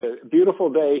a beautiful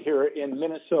day here in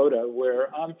Minnesota,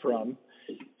 where I'm from.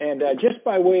 And just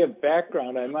by way of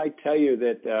background, I might tell you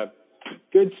that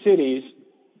Good Cities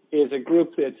is a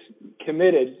group that's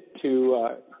committed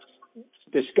to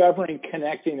discovering,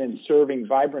 connecting, and serving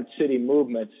vibrant city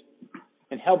movements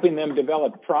and helping them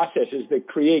develop processes that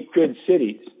create good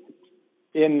cities.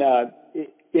 In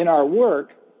our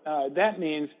work, that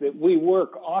means that we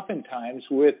work oftentimes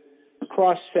with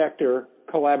cross-sector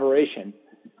collaboration.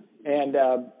 And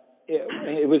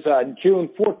it was June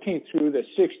 14th through the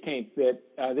 16th that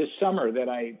this summer that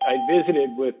I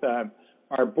visited with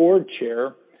our board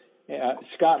chair,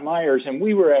 Scott Myers, and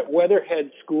we were at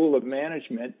Weatherhead School of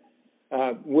Management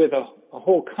with a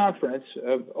whole conference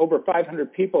of over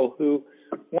 500 people who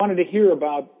wanted to hear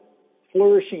about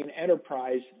flourishing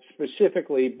enterprise,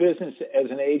 specifically business as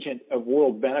an agent of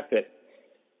world benefit.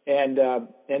 And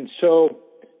so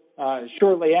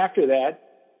shortly after that,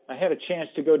 I had a chance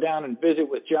to go down and visit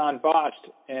with John Bost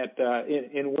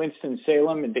in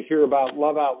Winston-Salem and to hear about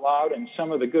Love Out Loud and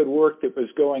some of the good work that was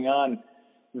going on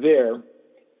there.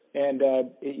 And,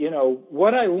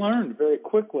 what I learned very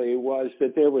quickly was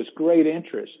that there was great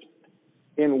interest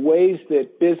in ways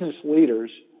that business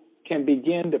leaders can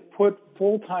begin to put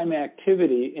full-time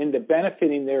activity into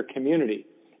benefiting their community.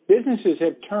 Businesses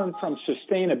have turned from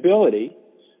sustainability,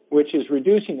 which is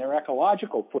reducing their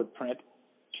ecological footprint,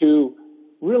 to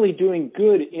really doing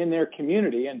good in their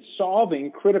community and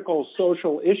solving critical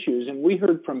social issues. And we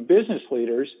heard from business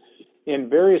leaders in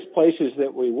various places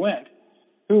that we went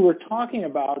who were talking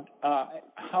about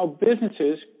how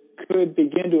businesses could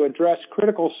begin to address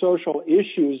critical social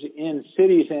issues in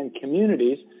cities and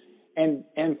communities and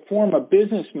form a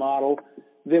business model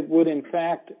that would in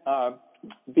fact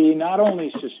be not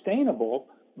only sustainable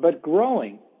but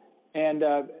growing. And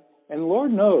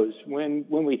Lord knows, when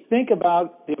we think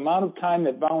about the amount of time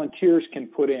that volunteers can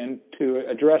put in to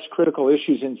address critical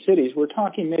issues in cities, we're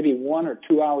talking maybe 1 or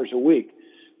 2 hours a week.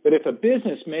 But if a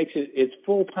business makes it its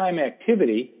full-time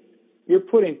activity, you're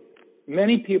putting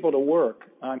many people to work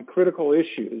on critical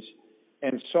issues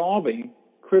and solving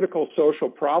critical social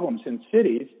problems in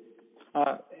cities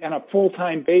on a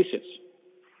full-time basis.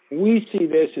 We see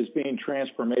this as being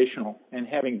transformational and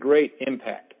having great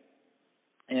impact.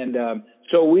 And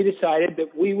so we decided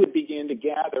that we would begin to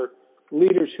gather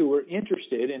leaders who were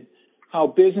interested in how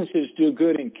businesses do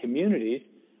good in communities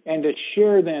and to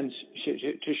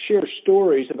share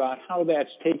stories about how that's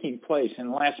taking place.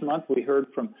 And last month we heard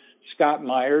from Scott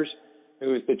Myers,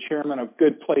 who is the chairman of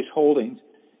Good Place Holdings.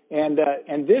 And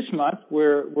this month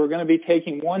we're going to be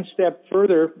taking one step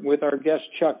further with our guest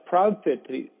Chuck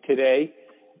Proudfit today,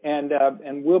 and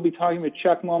we'll be talking with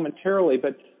Chuck momentarily.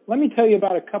 But let me tell you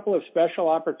about a couple of special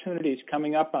opportunities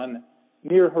coming up on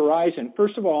near horizon.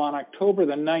 First of all, on October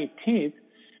the 19th,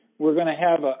 we're going to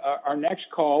have our next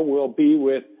call will be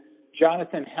with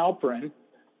Jonathan Halperin,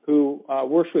 who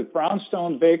works with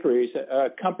Brownstone Bakeries, a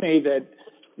company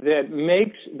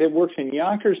that works in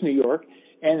Yonkers, New York,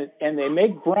 and they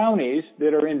make brownies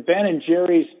that are in Ben &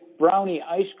 Jerry's brownie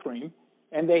ice cream,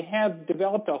 and they have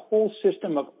developed a whole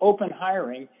system of open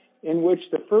hiring in which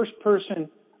the first person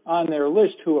on their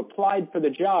list who applied for the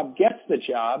job gets the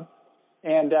job,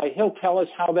 and he'll tell us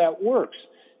how that works,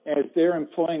 as they're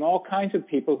employing all kinds of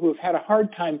people who have had a hard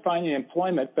time finding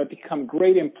employment but become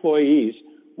great employees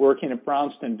working at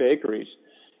Brownstone Bakeries.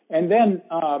 And then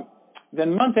the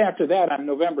month after that, on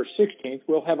November 16th,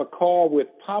 we'll have a call with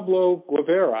Pablo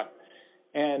Guevara.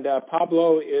 And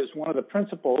Pablo is one of the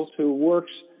principals who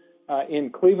works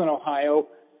in Cleveland, Ohio,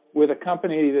 with a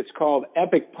company that's called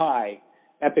Epic Pie.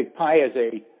 Epic Pie is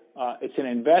it's an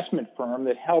investment firm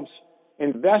that helps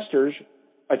investors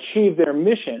achieve their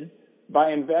mission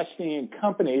by investing in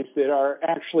companies that are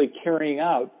actually carrying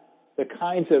out the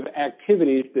kinds of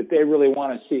activities that they really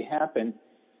want to see happen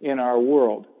in our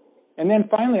world. And then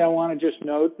finally, I want to just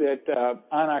note that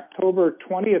on October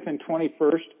 20th and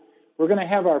 21st, we're going to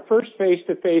have our first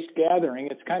face-to-face gathering.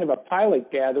 It's kind of a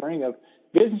pilot gathering of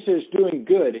businesses doing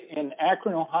good in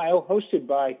Akron, Ohio, hosted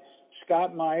by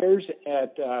Scott Myers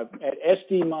at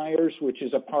SD Myers, which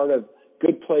is a part of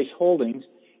Good Place Holdings.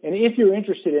 And if you're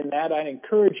interested in that, I'd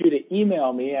encourage you to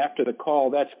email me after the call.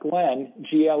 That's Glenn,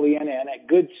 Glenn, at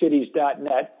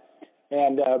goodcities.net.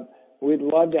 And we'd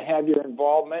love to have your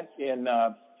involvement in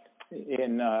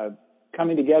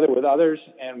coming together with others.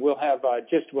 And we'll have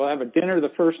a dinner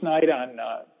the first night on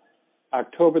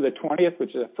October the 20th,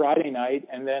 which is a Friday night,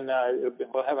 and then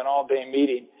we'll have an all-day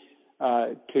meeting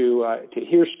to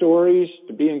hear stories,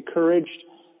 to be encouraged,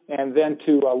 and then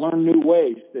to learn new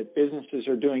ways that businesses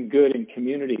are doing good in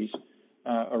communities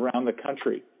around the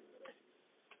country.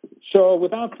 So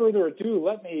without further ado,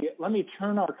 let me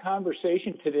turn our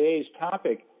conversation to today's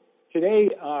topic. Today,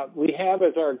 we have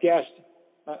as our guest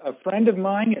a friend of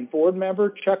mine and board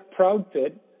member, Chuck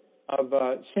Proudfit of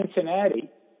Cincinnati.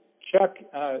 Chuck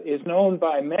is known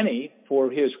by many for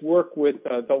his work with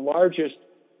the largest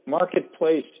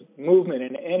marketplace movement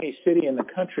in any city in the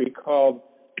country called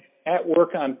At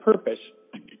Work on Purpose.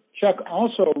 Chuck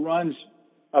also runs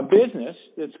a business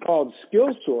that's called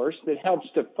SkillSource that helps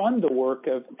to fund the work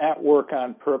of At Work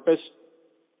on Purpose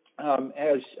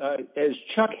as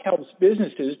Chuck helps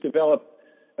businesses develop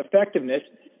effectiveness.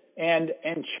 And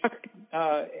Chuck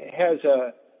has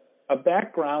a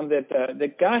background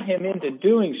that got him into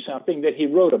doing something that he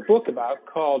wrote a book about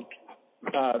called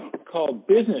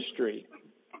Business Street.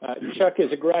 Chuck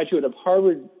is a graduate of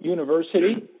Harvard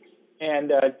University, and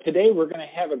today we're going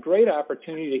to have a great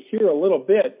opportunity to hear a little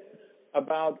bit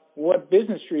about what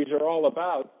business streets are all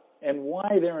about and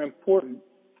why they're important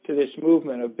to this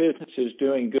movement of businesses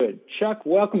doing good. Chuck,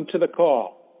 welcome to the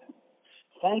call.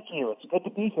 Thank you. It's good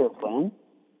to be here, Glenn.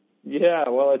 Yeah,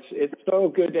 well, it's so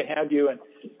good to have you, and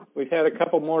we've had a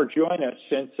couple more join us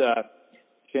since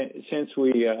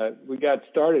we got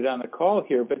started on the call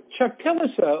here. But Chuck, tell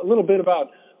us a little bit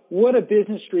about what a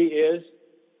business street is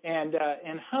and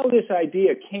how this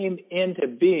idea came into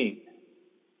being.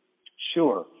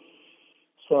 Sure.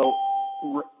 So,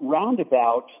 round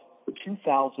about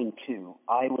 2002,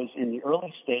 I was in the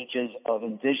early stages of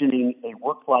envisioning a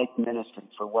work-life ministry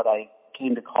for what I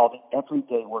came to call the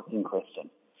everyday working Christian.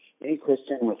 A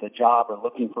Christian with a job or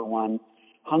looking for one,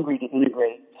 hungry to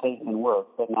integrate faith and work,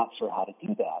 but not sure how to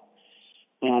do that.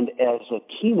 And as a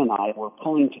team and I were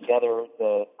pulling together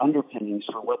the underpinnings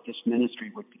for what this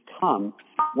ministry would become,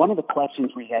 one of the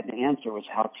questions we had to answer was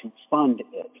how to fund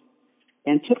it.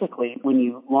 And typically, when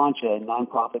you launch a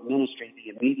nonprofit ministry,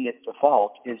 the immediate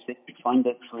default is that you fund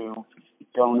it through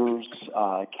donors,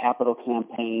 capital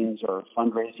campaigns, or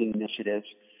fundraising initiatives.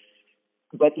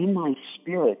 But in my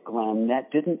spirit, Glenn,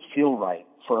 that didn't feel right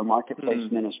for a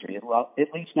marketplace ministry,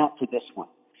 at least not for this one.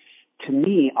 To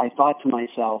me, I thought to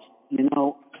myself,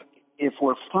 if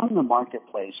we're from the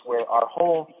marketplace where our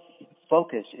whole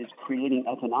focus is creating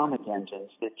economic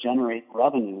engines that generate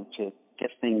revenue to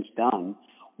get things done,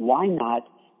 why not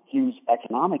use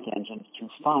economic engines to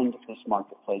fund this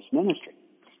marketplace ministry?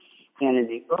 And in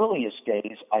the earliest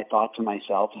days, I thought to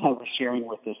myself, I was sharing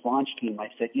with this launch team, I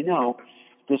said,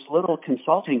 this little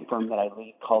consulting firm that I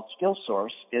lead called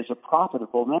SkillSource is a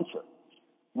profitable venture.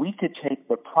 We could take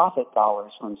the profit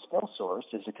dollars from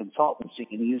SkillSource as a consultancy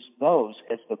and use those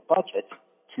as the budget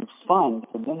to fund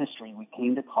the ministry we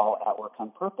came to call At Work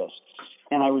on Purpose.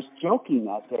 And I was joking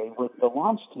that day with the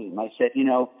launch team. I said,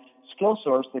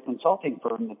 SkillSource, the consulting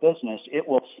firm, the business, it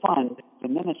will fund the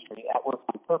ministry At Work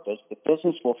on Purpose. The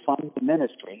business will fund the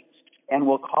ministry, and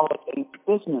we'll call it a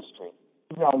business street.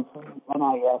 Nistry.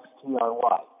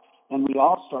 And we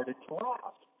all started to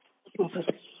laugh.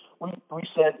 we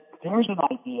said, there's an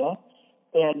idea,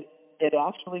 and it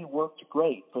actually worked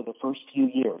great for the first few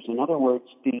years. In other words,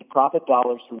 the profit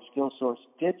dollars from SkillSource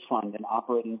did fund an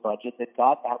operating budget that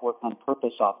got At Work on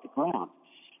Purpose off the ground.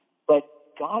 But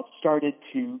God started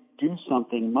to do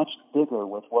something much bigger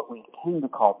with what we tend to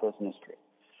call business street.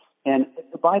 And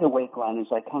by the way, Glenn, as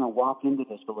I kind of walk into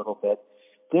this a little bit,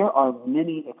 there are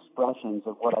many expressions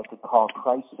of what I could call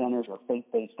Christ-centered or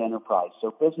faith-based enterprise.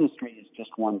 So business street is just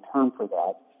one term for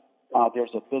that.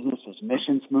 There's a business as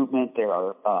missions movement. There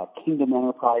are kingdom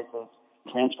enterprises,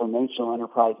 transformational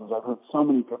enterprises. I've heard so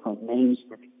many different names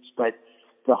for these, but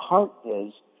the heart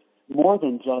is more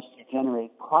than just to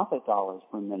generate profit dollars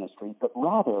from ministry, but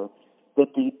rather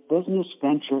that the business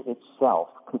venture itself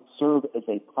could serve as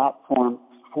a platform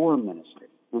for ministry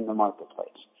in the marketplace.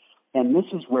 And this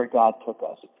is where God took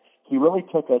us. He really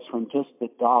took us from just the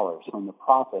dollars, from the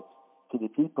profits, to the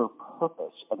deeper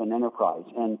purpose of an enterprise.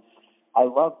 And I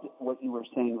loved what you were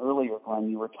saying earlier, Glenn.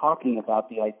 You were talking about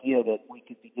the idea that we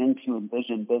could begin to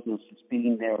envision business as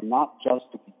being there not just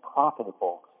to be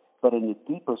profitable, but in a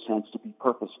deeper sense to be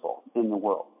purposeful in the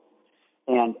world.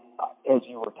 And as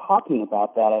you were talking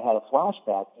about that, I had a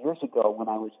flashback years ago when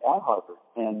I was at Harvard,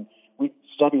 and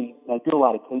I do a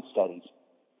lot of case studies.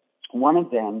 One of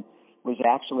them was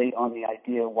actually on the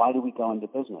idea, why do we go into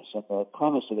business? And the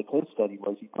premise of the case study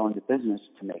was you go into business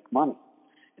to make money.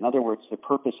 In other words, the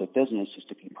purpose of business is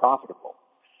to be profitable.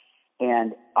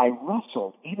 And I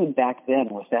wrestled, even back then,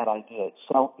 with that idea. It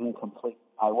felt incomplete.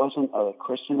 I wasn't a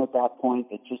Christian at that point.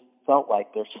 It just felt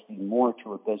like there should be more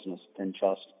to a business than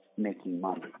just making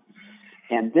money.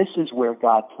 And this is where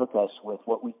God took us with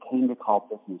what we came to call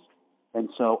business. And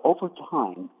so over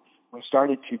time, we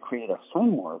started to create a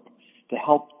framework to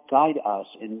help guide us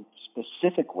in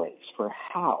specific ways for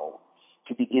how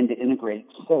to begin to integrate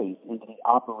faith into the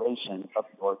operation of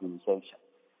the organization.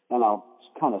 And I'll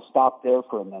kind of stop there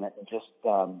for a minute and just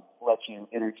let you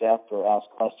interject or ask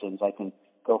questions. I can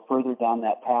go further down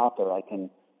that path, or I can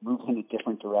move in a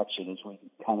different direction as we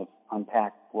kind of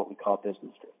unpack what we call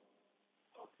business tree.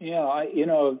 Yeah,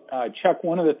 Chuck,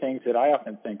 one of the things that I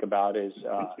often think about is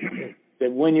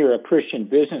that when you're a Christian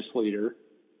business leader,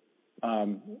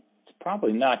 it's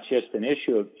probably not just an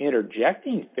issue of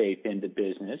interjecting faith into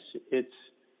business. It's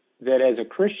that as a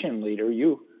Christian leader,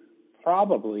 you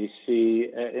probably see,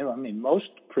 most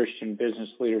Christian business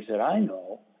leaders that I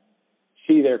know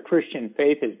see their Christian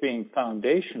faith as being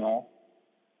foundational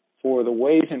for the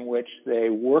ways in which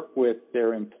they work with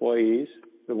their employees,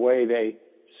 the way they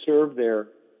serve their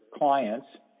clients,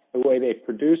 the way they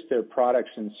produce their products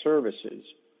and services,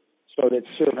 so that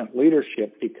servant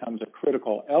leadership becomes a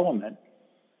critical element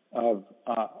of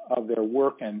their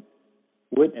work and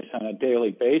witness on a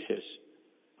daily basis.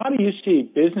 How do you see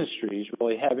business trees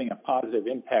really having a positive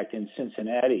impact in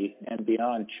Cincinnati and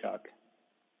beyond, Chuck?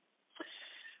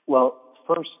 Well,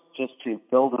 first, just to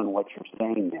build on what you're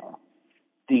saying there,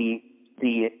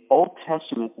 the Old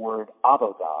Testament word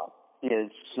avodah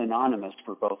is synonymous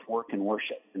for both work and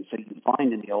worship. And so you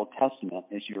find in the Old Testament,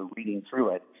 as you're reading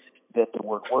through it, that the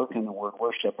word work and the word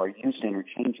worship are used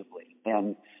interchangeably.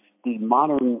 And the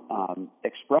modern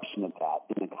expression of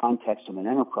that in the context of an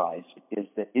enterprise is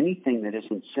that anything that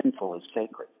isn't sinful is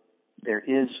sacred. There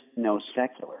is no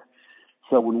secular.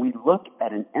 So when we look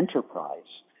at an enterprise,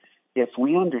 if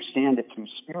we understand it through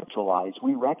spiritual eyes,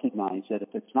 we recognize that if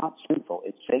it's not sinful,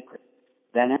 it's sacred.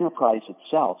 That enterprise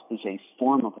itself is a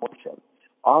form of worship.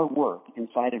 Our work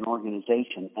inside an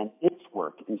organization and its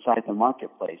work inside the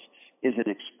marketplace is an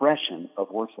expression of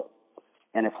worship.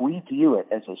 And if we view it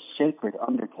as a sacred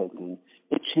undertaking,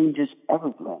 it changes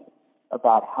everything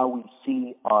about how we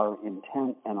see our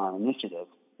intent and our initiative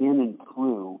in and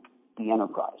through the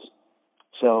enterprise.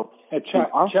 So, Chuck,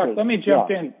 let me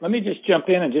jump in. Let me just jump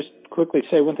in and just quickly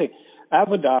say one thing.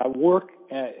 Avodah, work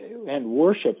and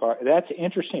worship, that's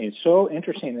interesting. It's so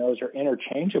interesting. Those are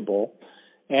interchangeable.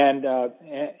 And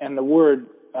the word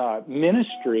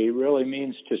ministry really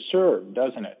means to serve,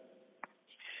 doesn't it?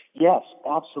 Yes,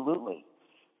 absolutely.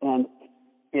 And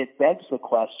it begs the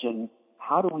question,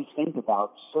 how do we think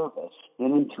about service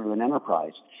in and through an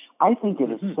enterprise? I think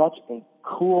it is such a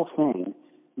cool thing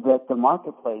that the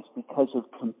marketplace, because of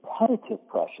competitive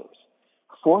pressures,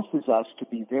 forces us to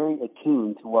be very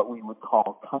attuned to what we would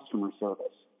call customer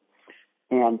service.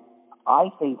 And I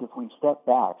think if we step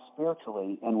back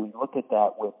spiritually and we look at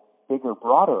that with bigger,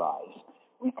 broader eyes,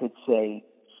 we could say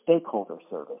stakeholder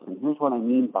service. And here's what I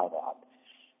mean by that.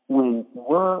 When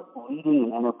we're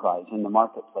leading an enterprise in the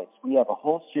marketplace, we have a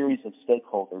whole series of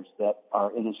stakeholders that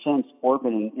are, in a sense,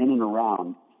 orbiting in and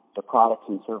around the products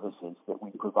and services that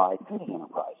we provide to the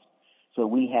enterprise. So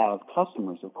we have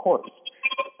customers, of course,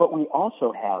 but we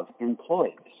also have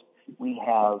employees. We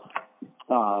have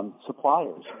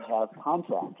suppliers. We have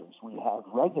contractors. We have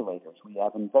regulators. We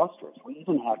have investors. We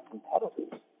even have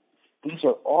competitors. These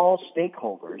are all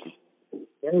stakeholders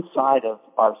inside of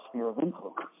our sphere of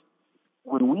influence.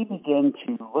 When we begin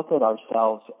to look at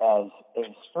ourselves as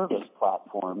a service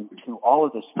platform to all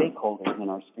of the stakeholders in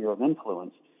our sphere of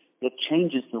influence, it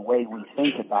changes the way we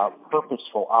think about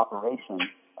purposeful operation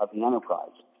of the enterprise.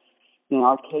 In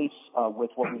our case, with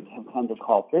what we have come to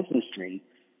call business tree,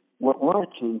 what we're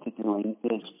attuned to doing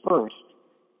is first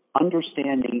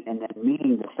understanding and then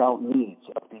meeting the felt needs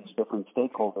of these different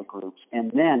stakeholder groups,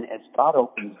 and then as God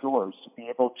opens doors, to be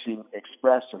able to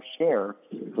express or share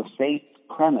the faith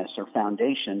premise or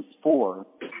foundation for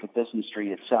the business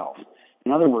tree itself.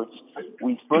 In other words,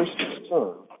 we first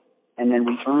serve, and then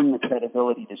we earn the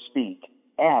credibility to speak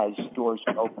as doors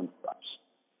are opened for us.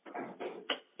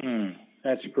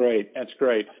 That's great. That's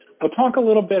great. We'll talk a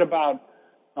little bit about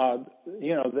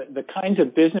the kinds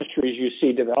of business trees you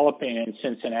see developing in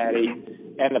Cincinnati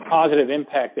and the positive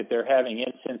impact that they're having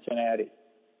in Cincinnati.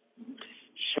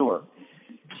 Sure.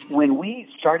 When we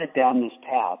started down this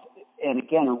path, and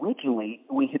again, originally,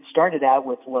 we had started out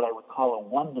with what I would call a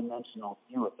one-dimensional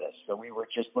view of this. So we were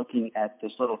just looking at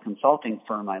this little consulting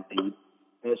firm I lead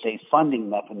as a funding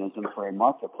mechanism for a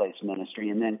marketplace ministry,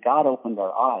 and then God opened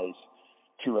our eyes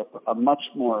to a much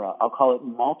more, I'll call it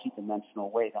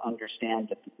multidimensional way to understand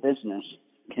that the business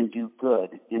can do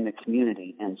good in the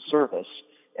community, and service,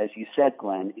 as you said,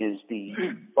 Glenn, is the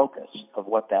focus of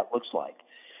what that looks like.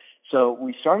 So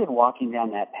we started walking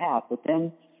down that path, but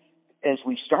then as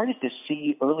we started to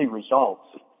see early results,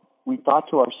 we thought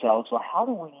to ourselves, well, how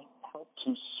do we help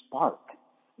to spark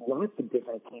lots of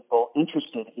different people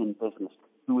interested in business?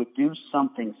 who would do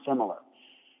something similar.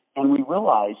 And we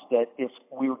realized that if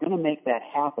we were going to make that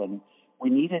happen, we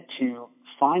needed to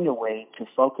find a way to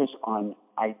focus on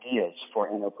ideas for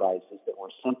enterprises that were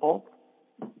simple,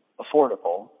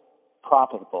 affordable,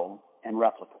 profitable, and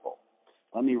replicable.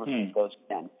 Let me repeat those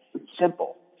again.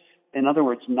 Simple. In other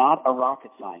words, not a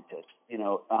rocket scientist.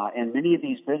 And many of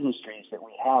these business trees that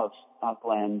we have,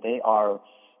 Glenn, they are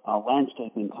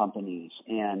landscaping companies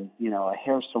and, a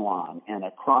hair salon and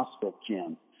a CrossFit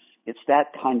gym. It's that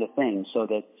kind of thing, so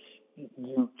that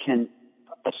you can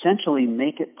essentially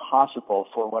make it possible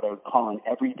for what I would call an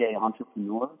everyday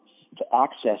entrepreneur to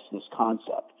access this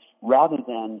concept, rather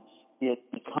than it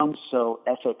becomes so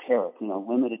esoteric,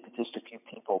 limited to just a few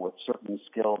people with certain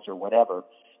skills or whatever,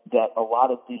 that a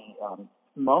lot of the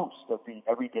most of the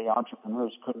everyday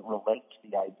entrepreneurs couldn't relate to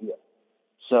the idea.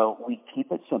 So we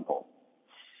keep it simple.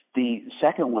 The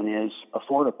second one is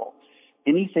affordable.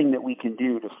 Anything that we can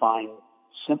do to find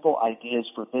simple ideas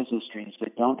for business trees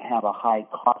that don't have a high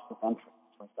cost of entry,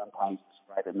 we sometimes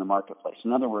describe it in the marketplace.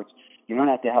 In other words, you don't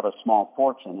have to have a small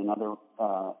fortune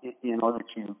in order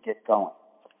to get going.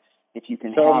 If you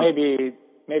can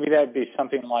maybe that'd be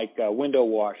something like window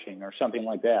washing or something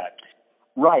like that.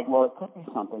 Right. Well, it could be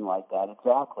something like that,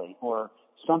 exactly. Or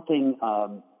something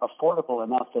affordable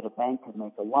enough that a bank could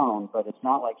make a loan, but it's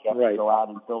not like you have to go out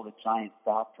and build a giant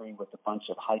factory with a bunch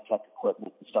of high-tech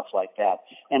equipment and stuff like that.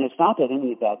 And it's not that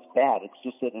any of that's bad. It's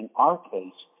just that in our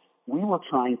case, we were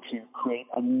trying to create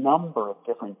a number of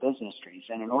different business trees.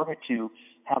 And in order to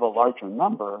have a larger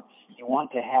number, you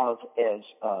want to have as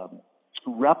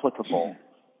replicable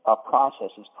a process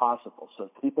as possible.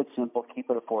 So keep it simple, keep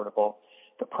it affordable.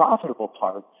 The profitable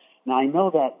part, now I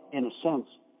know that in a sense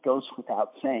goes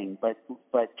without saying, but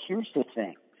here's the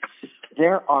thing.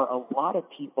 There are a lot of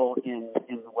people in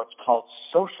what's called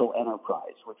social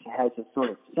enterprise, which has a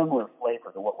sort of similar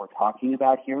flavor to what we're talking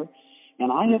about here.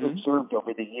 And I have observed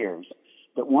over the years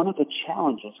that one of the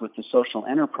challenges with the social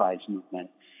enterprise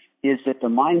movement is that the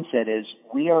mindset is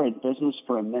we are in business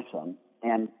for a mission,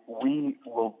 and we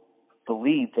will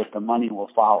believe that the money will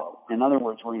follow. In other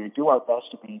words, we're going to do our best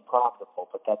to be profitable,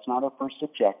 but that's not our first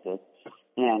objective,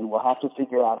 and we'll have to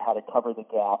figure out how to cover the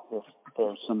gap if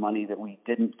there's some money that we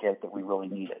didn't get that we really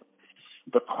needed.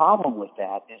 The problem with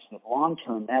that is that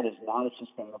long-term, that is not a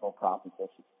sustainable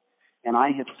proposition. And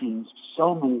I have seen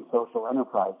so many social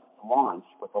enterprises launch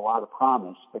with a lot of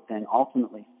promise, but then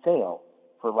ultimately fail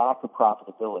for lack of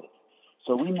profitability.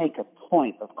 So we make a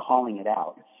point of calling it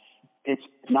out. It's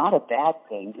not a bad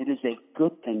thing. It is a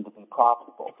good thing to be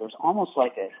profitable. There's almost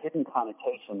like a hidden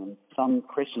connotation in some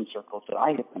Christian circles that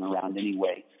I have been around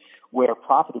anyway, where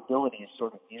profitability is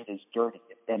sort of viewed as dirty.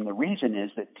 And the reason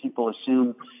is that people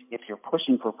assume if you're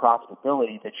pushing for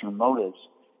profitability that your motives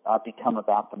become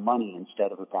about the money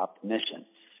instead of about the mission.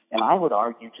 And I would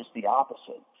argue just the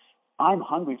opposite. I'm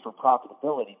hungry for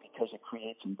profitability because it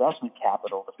creates investment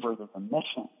capital to further the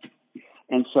mission.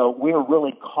 And so we're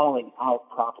really calling out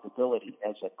profitability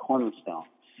as a cornerstone.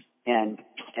 And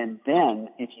then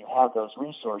if you have those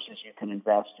resources, you can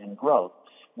invest in growth.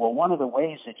 Well, one of the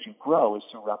ways that you grow is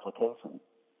through replication.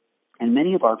 And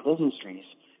many of our business trees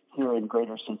here in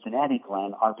Greater Cincinnati,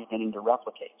 Glenn, are beginning to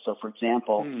replicate. So, for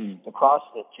example, the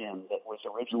CrossFit gym that was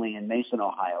originally in Mason,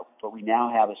 Ohio, but we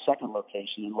now have a second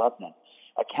location in Lebanon.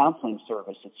 A counseling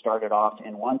service that started off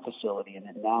in one facility and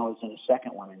it now is in a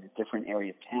second one in a different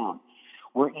area of town.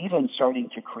 We're even starting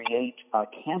to create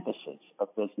campuses of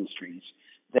business trees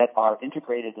that are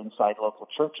integrated inside local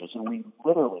churches. And we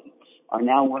literally are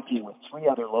now working with 3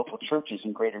 other local churches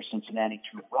in Greater Cincinnati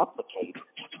to replicate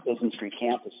business tree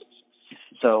campuses.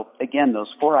 So, again, those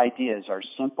 4 ideas are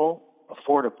simple,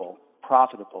 affordable,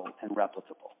 profitable, and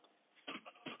replicable.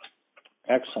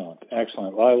 Excellent,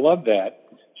 excellent. Well, I love that.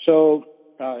 So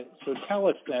tell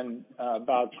us then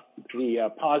about the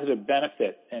positive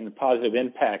benefit and the positive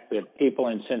impact that people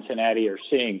in Cincinnati are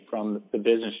seeing from the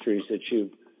business trees that you've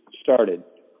started.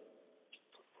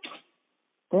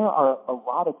 There are a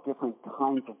lot of different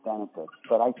kinds of benefits,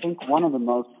 but I think one of the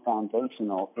most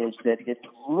foundational is that it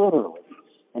literally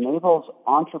enables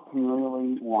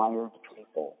entrepreneurially wired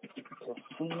people to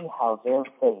see how their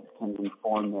faith can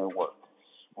inform their work,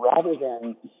 rather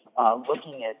than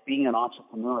looking at being an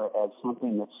entrepreneur as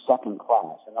something that's second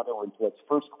class. In other words, that's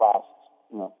first class,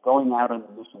 going out on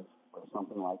a mission or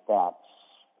something like that.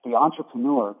 The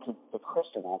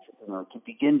Christian entrepreneur, to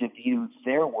begin to view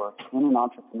their work in an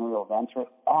entrepreneurial venture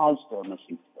as their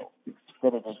mission field,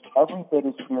 that it is every bit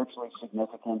as spiritually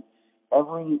significant,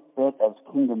 every bit as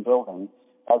kingdom building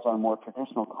as our more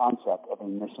traditional concept of a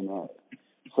missionary.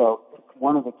 So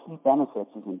one of the key benefits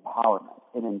is empowerment.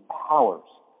 It empowers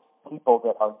people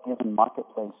that are given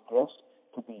marketplace gifts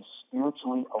to be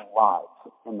spiritually alive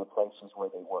in the places where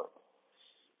they work.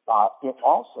 It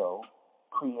also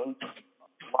creates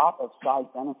a lot of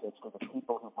side benefits for the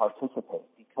people who participate,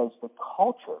 because the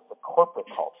culture, the corporate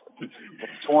culture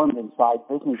that's formed inside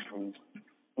business streets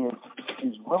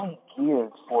is really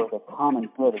geared for the common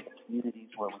good of the communities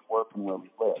where we work and where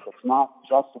we live. It's not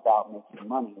just about making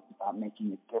money, it's about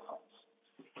making a difference.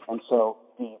 And so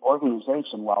the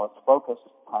organization, while it's focused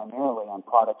primarily on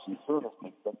products and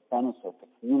services that benefit the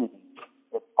community,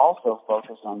 it's also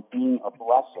focused on being a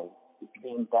blessing,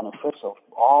 being beneficial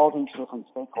to all these different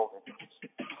stakeholders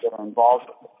that are involved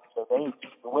with it. So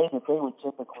the way that they would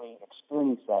typically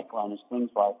experience that, Glenn, is things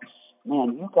like,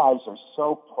 man, you guys are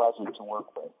so pleasant to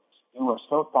work with. You are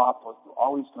so thoughtful. You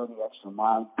always go the extra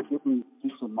mile. You give me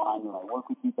peace of mind when I work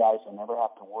with you guys. I never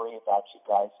have to worry about you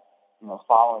guys,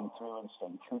 following through and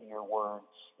staying true to your word.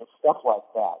 It's stuff like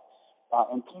that.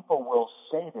 And people will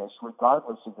say this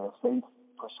regardless of their faith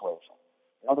persuasion.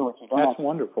 In other words, you don't have to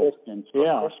be Christians to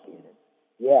appreciate it.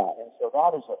 Yeah, and so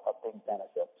that is a big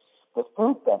benefit. The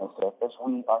third benefit, as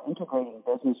we are integrating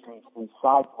business streets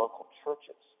inside local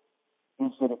churches,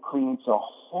 is that it creates a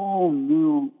whole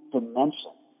new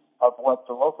dimension of what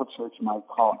the local church might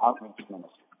call outreach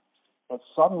ministry. It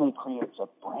suddenly creates a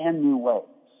brand new way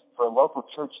for a local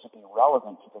church to be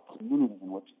relevant to the community in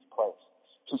which it's placed,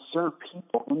 to serve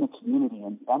people in the community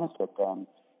and benefit them,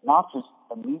 not just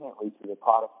immediately through the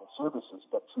products and services,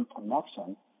 but through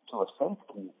connection to a faith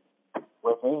community,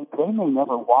 where they may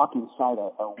never walk inside a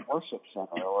worship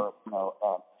center or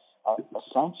a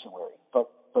sanctuary, but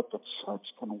the church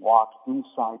can walk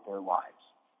inside their lives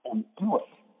and do it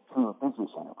through a business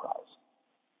enterprise.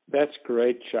 That's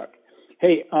great, Chuck.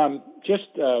 Hey, I'm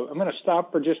going to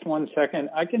stop for just 1 second.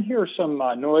 I can hear some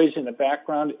noise in the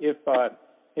background. If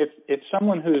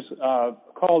someone who's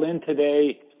called in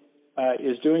today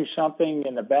is doing something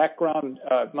in the background,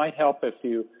 it might help if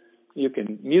you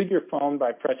can mute your phone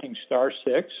by pressing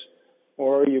 *6,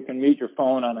 or you can mute your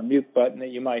phone on a mute button that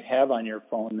you might have on your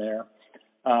phone there.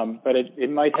 But it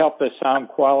might help the sound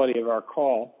quality of our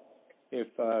call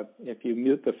if you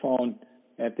mute the phone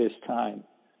at this time.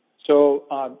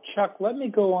 So, Chuck, let me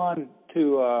go on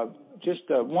to just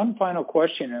one final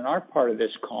question in our part of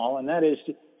this call, and that is,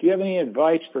 do you have any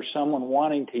advice for someone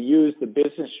wanting to use the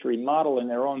business street model in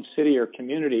their own city or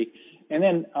community? And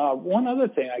then one other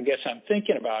thing I guess I'm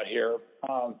thinking about here,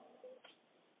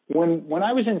 when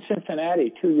I was in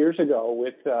Cincinnati 2 years ago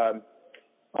with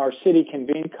our City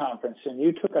Convene conference, and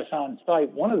you took us on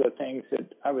site, one of the things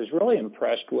that I was really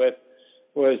impressed with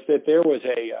was that there was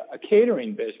a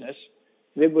catering business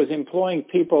that was employing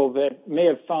people that may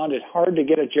have found it hard to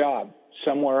get a job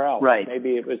somewhere else. Right.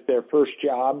 Maybe it was their first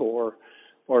job or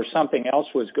something else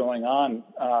was going on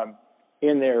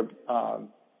in their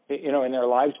in their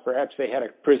lives. Perhaps they had a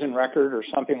prison record or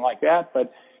something like that.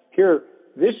 But here,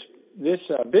 this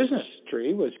business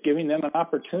tree was giving them an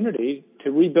opportunity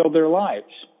to rebuild their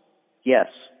lives. Yes,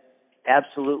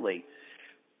 absolutely.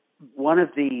 One of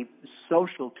the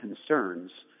social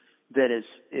concerns that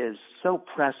is so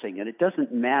pressing, and it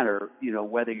doesn't matter,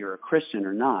 whether you're a Christian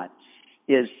or not,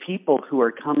 is people who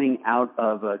are coming out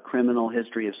of a criminal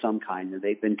history of some kind, or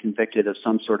they've been convicted of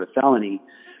some sort of felony.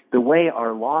 The way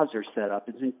our laws are set up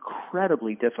is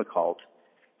incredibly difficult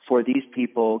for these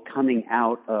people coming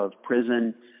out of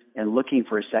prison and looking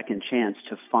for a second chance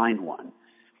to find one.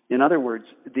 In other words,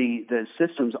 the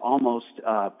system's almost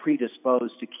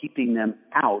predisposed to keeping them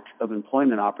out of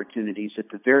employment opportunities at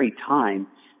the very time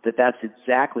that's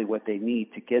exactly what they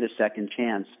need to get a second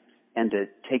chance and to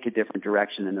take a different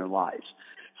direction in their lives.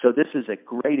 So this is a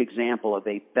great example of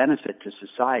a benefit to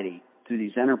society through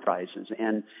these enterprises.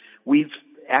 And we've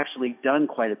actually done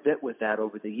quite a bit with that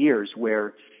over the years,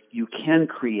 where you can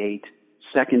create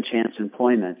second chance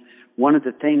employment. One of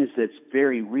the things that's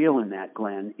very real in that,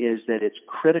 Glenn, is that it's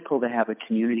critical to have a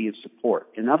community of support.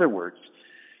 In other words,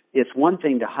 it's one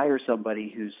thing to hire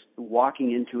somebody who's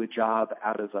walking into a job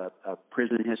out of a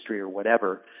prison history or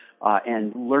whatever,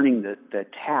 and learning the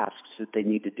tasks that they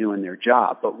need to do in their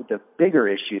job. But the bigger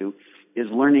issue is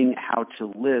learning how to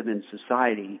live in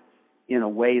society in a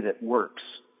way that works.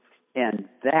 And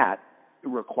that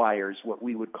requires what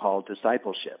we would call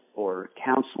discipleship or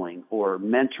counseling or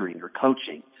mentoring or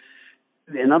coaching.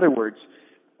 In other words,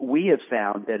 we have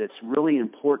found that it's really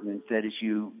important that as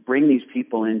you bring these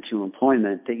people into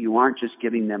employment, that you aren't just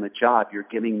giving them a job, you're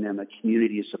giving them a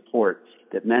community of support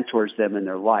that mentors them in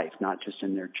their life, not just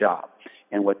in their job.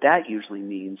 And what that usually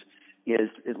means is,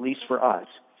 at least for us,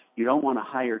 you don't want to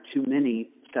hire too many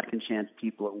second chance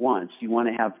people at once. You want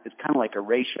to have, it's kind of like a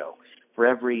ratio. For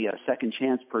every second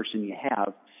chance person you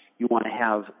have, you want to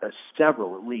have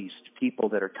several, at least, people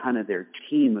that are kind of their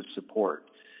team of support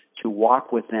to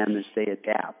walk with them as they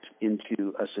adapt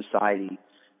into a society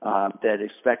that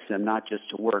expects them not just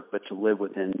to work, but to live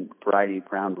within a variety of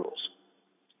ground rules.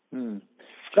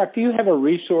 Chuck, do you have a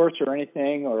resource or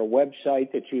anything or a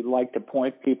website that you'd like to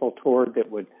point people toward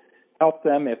that would help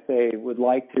them if they would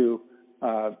like to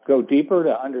go deeper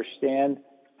to understand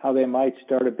how they might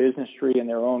start a business tree in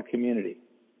their own community?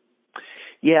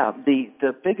 Yeah,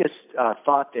 the biggest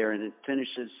thought there, and it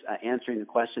finishes answering the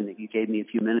question that you gave me a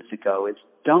few minutes ago, is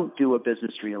don't do a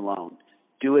business tree alone.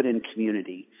 Do it in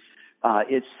community.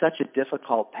 It's such a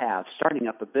difficult path. Starting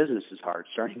up a business is hard.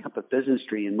 Starting up a business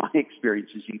tree, in my experience,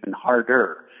 is even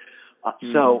harder.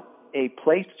 So a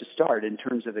place to start in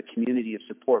terms of a community of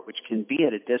support, which can be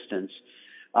at a distance.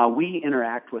 We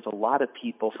interact with a lot of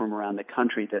people from around the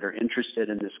country that are interested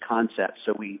in this concept.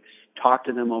 So we talk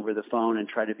to them over the phone and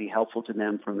try to be helpful to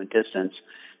them from a distance.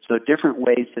 So different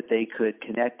ways that they could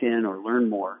connect in or learn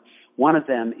more. One of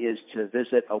them is to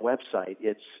visit a website.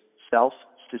 It's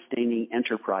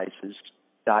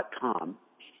selfsustainingenterprises.com.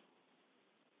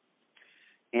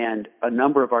 And a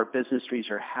number of our business trees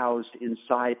are housed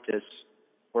inside this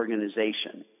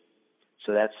organization.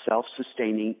 So that's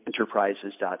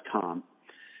selfsustainingenterprises.com.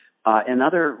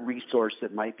 Another resource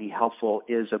that might be helpful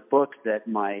is a book that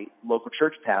my local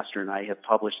church pastor and I have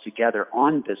published together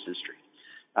on business tree.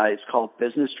 It's called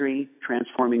Business Tree,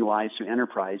 Transforming Lives Through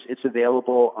Enterprise. It's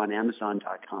available on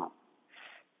Amazon.com.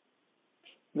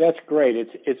 That's great.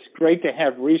 It's great to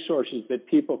have resources that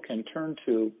people can turn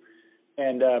to.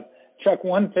 And Chuck,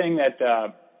 one thing that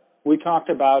we talked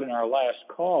about in our last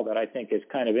call that I think is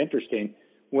kind of interesting,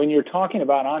 when you're talking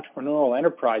about entrepreneurial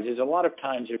enterprises, a lot of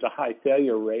times there's a high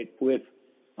failure rate with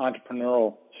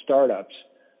entrepreneurial startups.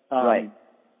 Right.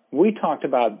 We talked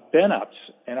about Ben-ups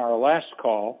in our last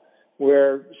call,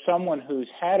 where someone who's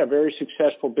had a very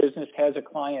successful business, has a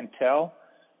clientele,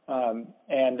 and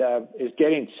is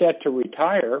getting set to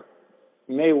retire,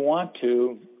 may want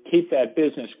to keep that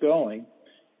business going,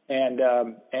 and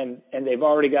they've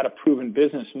already got a proven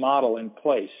business model in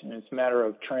place, and it's a matter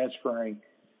of transferring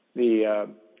the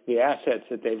assets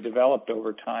that they've developed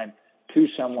over time to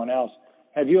someone else.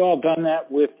 Have you all done that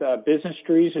with business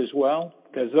trees as well?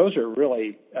 Because those are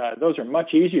really those are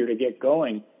much easier to get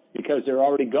going because they're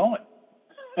already going.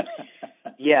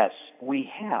 Yes, we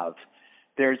have.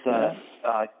 There's a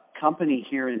company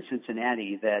here in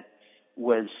Cincinnati that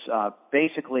was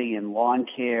basically in lawn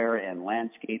care and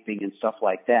landscaping and stuff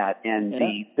like that. And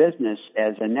the business,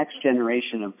 as a next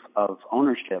generation of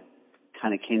ownership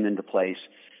kind of came into place,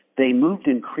 they moved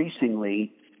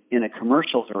increasingly in a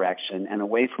commercial direction and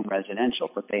away from residential,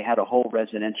 but they had a whole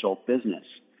residential business.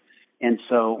 And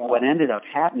so what ended up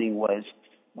happening was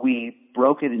we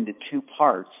broke it into two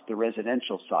parts, the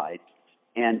residential side,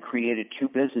 and created two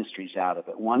business trees out of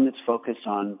it. One that's focused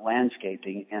on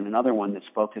landscaping and another one that's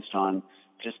focused on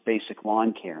just basic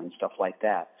lawn care and stuff like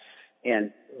that.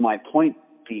 And my point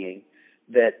being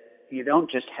that you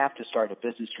don't just have to start a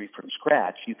business tree from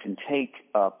scratch. You can take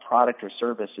a product or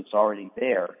service that's already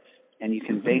there, and you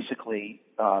can basically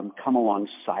come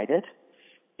alongside it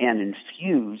and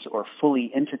infuse or fully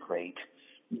integrate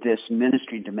this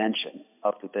ministry dimension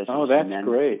of the business. Oh, that's and then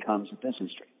great. It becomes a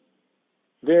business tree.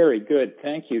 Very good.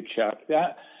 Thank you, Chuck.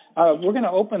 We're going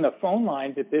to open the phone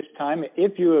lines at this time.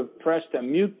 If you have pressed a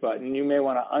mute button, you may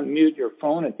want to unmute your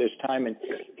phone at this time. And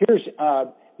here's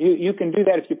you can do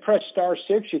that if you press star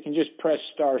 6. You can just press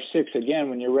star 6 again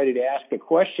when you're ready to ask a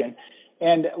question.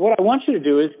 And what I want you to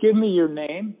do is give me your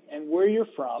name and where you're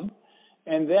from,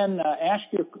 and then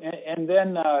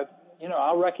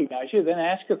I'll recognize you. Then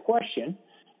ask a question,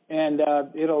 and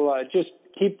it'll just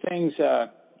keep things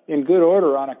in good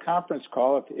order on a conference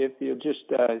call if you just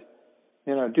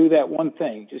do that one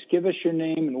thing. Just give us your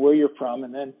name and where you're from,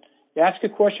 and then ask a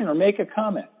question or make a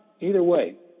comment. Either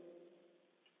way.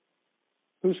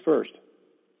 Who's first?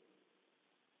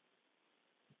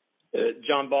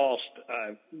 John Bost,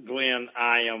 Glenn,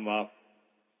 I am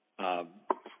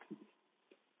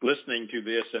listening to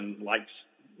this and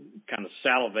kind of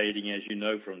salivating, as you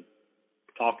know, from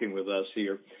talking with us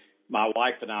here. My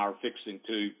wife and I are fixing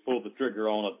to pull the trigger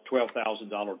on a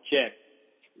 $12,000 check,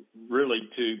 really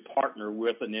to partner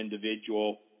with an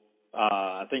individual.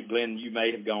 I think, Glenn, you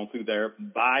may have gone through there,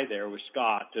 by there with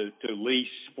Scott to lease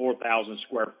 4,000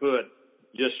 square foot,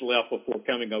 just left before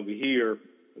coming over here,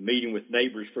 a meeting with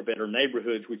Neighbors for Better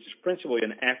Neighborhoods, which is principally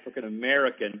an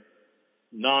African-American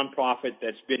nonprofit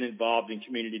that's been involved in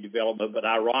community development, but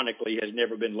ironically has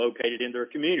never been located in their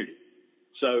community.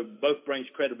 So both brings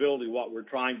credibility to what we're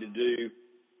trying to do,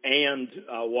 and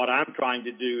what I'm trying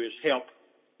to do is help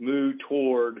move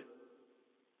toward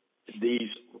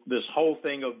this whole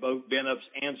thing of both bin-ups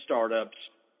and startups.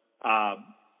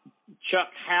 Chuck,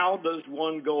 how does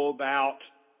one go about,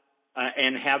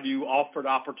 and have you offered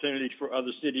opportunities for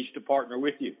other cities to partner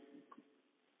with you?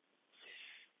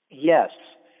 Yes.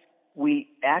 We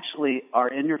actually are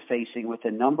interfacing with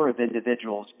a number of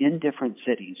individuals in different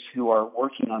cities who are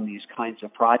working on these kinds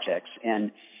of projects,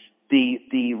 and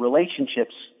the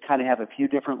relationships kind of have a few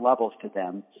different levels to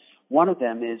them. One of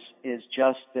them is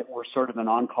just that we're sort of an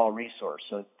on-call resource.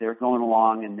 So they're going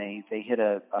along and they hit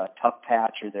a tough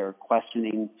patch, or they're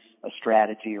questioning a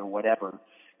strategy or whatever,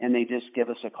 and they just give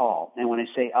us a call. And when I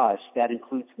say us, that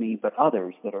includes me, but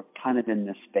others that are kind of in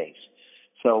this space.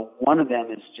 So one of them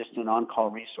is just an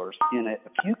on-call resource. In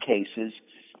a few cases,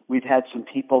 we've had some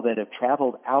people that have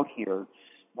traveled out here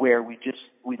where we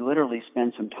literally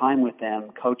spend some time with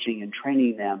them, coaching and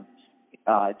training them,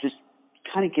 just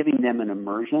kind of giving them an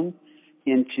immersion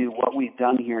into what we've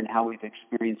done here and how we've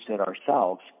experienced it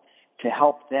ourselves to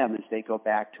help them as they go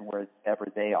back to wherever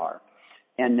they are.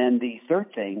 And then the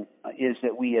third thing is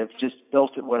that we have just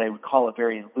built what I would call a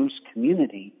very loose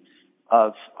community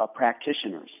of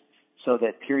practitioners, so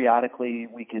that periodically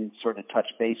we can sort of touch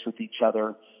base with each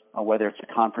other, whether it's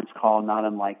a conference call, not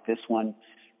unlike this one.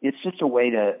 It's just a way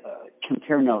to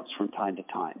compare notes from time to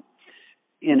time.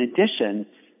 In addition,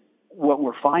 what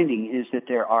we're finding is that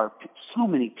there are so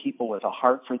many people with a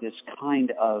heart for this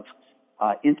kind of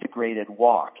integrated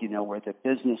walk, where the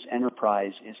business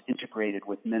enterprise is integrated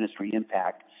with ministry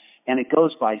impact. And it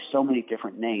goes by so many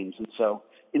different names. And so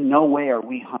in no way are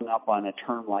we hung up on a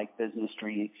term like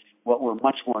businessry. What we're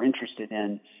much more interested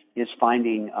in is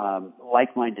finding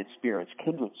like-minded spirits,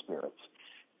 kindred spirits.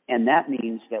 And that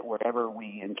means that wherever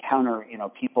we encounter,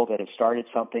 people that have started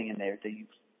something and they use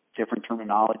different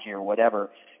terminology or whatever,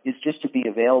 is just to be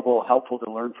available, helpful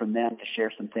to learn from them, to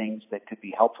share some things that could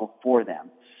be helpful for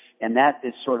them. And that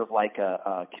is sort of like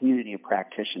a community of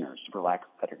practitioners, for lack of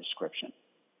a better description.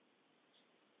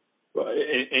 Well,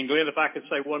 and Glenn, if I could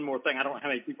say one more thing, I don't know how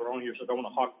many people are on here, so I don't want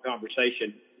to hog the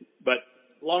conversation. But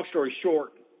long story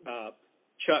short,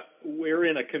 Chuck, we're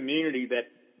in a community that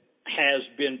has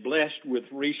been blessed with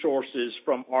resources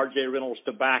from R.J. Reynolds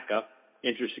Tobacco,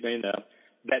 interestingly enough,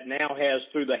 that now has,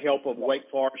 through the help of Wake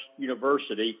Forest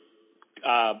University,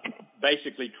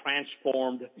 basically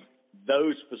transformed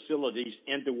those facilities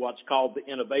into what's called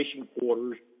the Innovation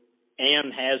Quarters,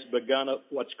 and has begun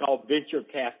what's called Venture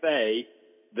Cafe.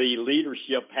 The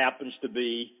leadership happens to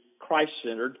be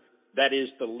Christ-centered. That is,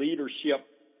 the leadership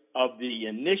of the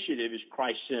initiative is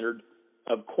Christ-centered.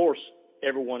 Of course,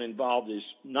 everyone involved is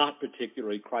not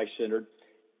particularly Christ-centered.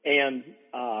 And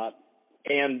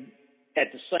at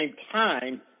the same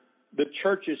time, the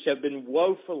churches have been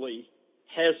woefully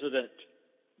hesitant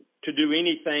to do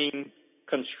anything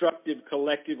constructive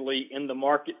collectively in the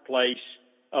marketplace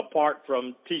apart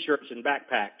from T-shirts and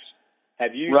backpacks.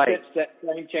 Have you faced that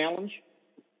same challenge?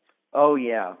 Oh,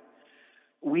 yeah.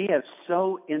 We have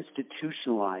so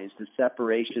institutionalized the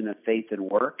separation of faith and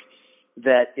work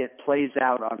that it plays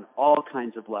out on all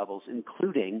kinds of levels,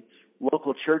 including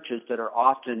local churches that are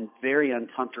often very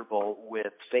uncomfortable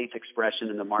with faith expression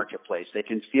in the marketplace. They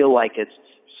can feel like it's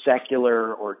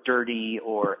secular or dirty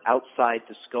or outside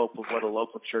the scope of what a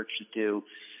local church should do.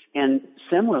 And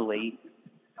similarly,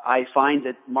 I find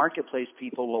that marketplace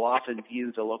people will often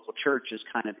view the local church as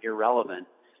kind of irrelevant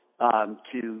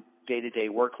to day-to-day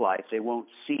work life. They won't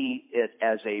see it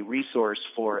as a resource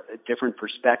for a different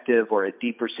perspective or a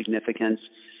deeper significance.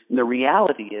 And the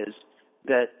reality is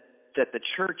that the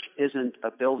church isn't a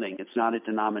building. It's not a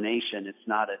denomination. It's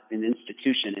not an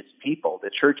institution. It's people. The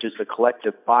church is the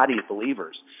collective body of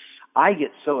believers. I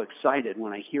get so excited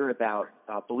when I hear about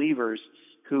believers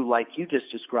who, like you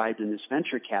just described in this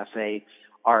Venture Cafe,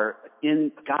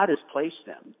 God has placed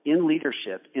them in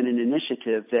leadership in an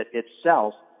initiative that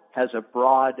itself has a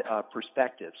broad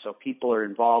perspective. So people are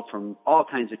involved from all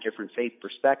kinds of different faith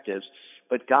perspectives,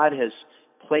 but God has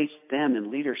placed them in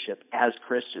leadership as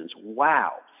Christians.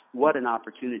 Wow, what an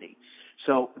opportunity.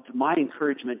 So my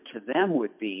encouragement to them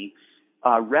would be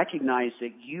recognize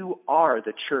that you are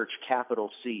the church, capital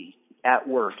C, at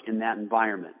work in that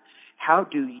environment. How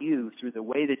do you, through the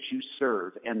way that you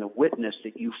serve and the witness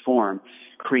that you form,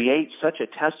 create such a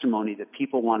testimony that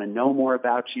people want to know more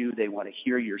about you, they want to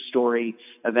hear your story,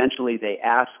 eventually they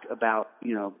ask about,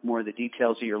 more of the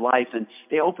details of your life, and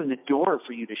they open the door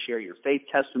for you to share your faith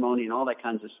testimony and all that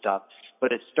kinds of stuff.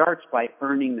 But it starts by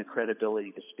earning the credibility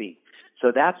to speak.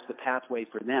 So that's the pathway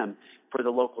for them. For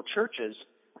the local churches,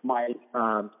 my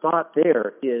thought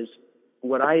there is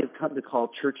what I have come to call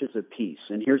churches of peace.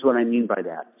 And here's what I mean by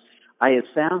that. I have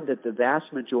found that the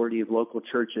vast majority of local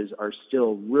churches are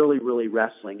still really, really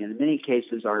wrestling, and in many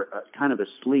cases are kind of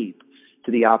asleep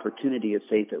to the opportunity of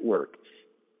faith at work.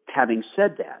 Having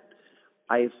said that,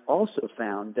 I've also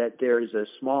found that there is a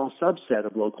small subset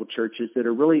of local churches that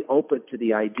are really open to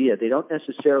the idea. They don't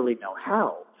necessarily know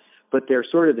how, but they're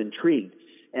sort of intrigued.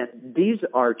 And these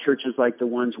are churches like the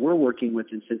ones we're working with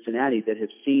in Cincinnati that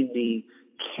have seen the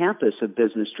campus of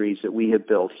business trees that we have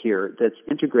built here that's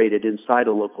integrated inside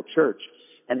a local church.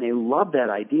 And they love that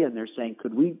idea, and they're saying,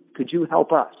 could you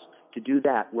help us to do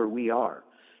that where we are?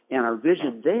 And our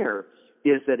vision there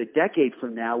is that a decade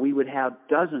from now, we would have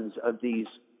dozens of these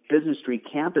business tree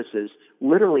campuses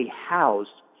literally housed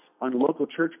on local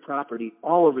church property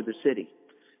all over the city.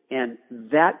 And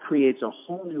that creates a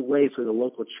whole new way for the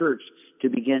local church to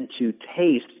begin to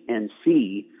taste and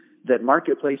see that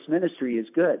marketplace ministry is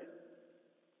good.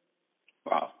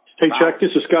 Wow. Hey, Chuck,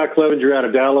 this is Scott Clevenger out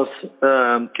of Dallas.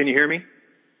 Can you hear me?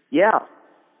 Yeah.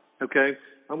 Okay.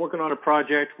 I'm working on a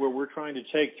project where we're trying to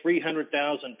take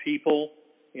 300,000 people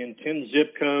in 10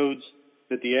 zip codes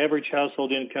that the average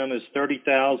household income is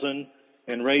 $30,000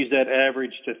 and raise that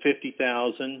average to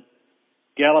 $50,000.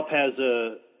 Gallup has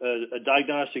a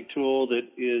diagnostic tool that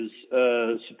is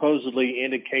supposedly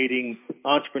indicating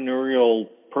entrepreneurial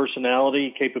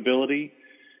personality capability,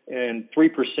 and 3%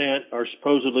 are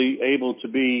supposedly able to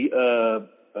be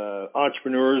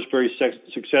entrepreneurs very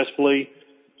successfully.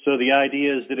 So the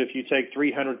idea is that if you take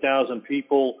 300,000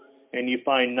 people and you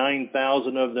find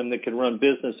 9,000 of them that can run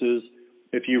businesses,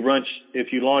 if you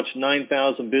launch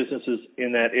 9,000 businesses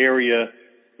in that area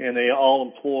and they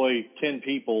all employ 10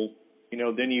 people,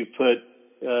 then you've put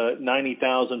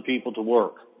 90,000 people to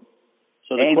work.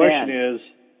 So the Amen. question is,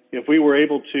 if we were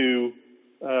able to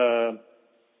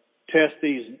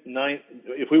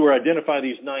if we were to identify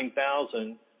these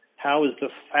 9,000, how is the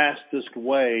fastest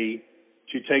way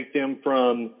to take them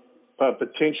from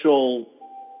potential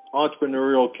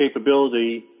entrepreneurial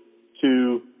capability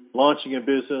to launching a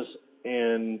business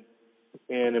and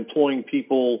employing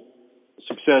people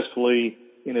successfully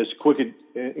in as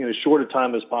short a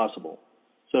time as possible?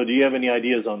 So do you have any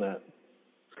ideas on that?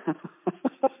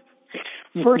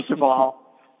 First of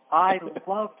all, I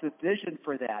love the vision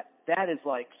for that. That is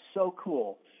like so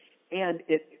cool. And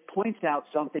it points out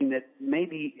something that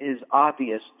maybe is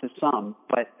obvious to some,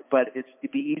 but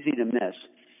it'd be easy to miss.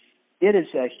 It is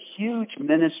a huge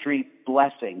ministry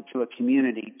blessing to a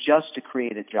community just to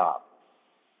create a job.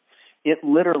 It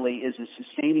literally is a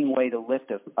sustaining way to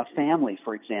lift a family,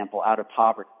 for example, out of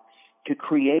poverty, to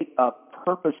create a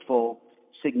purposeful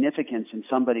significance in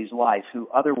somebody's life who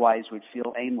otherwise would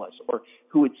feel aimless or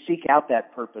who would seek out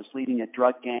that purpose, leading a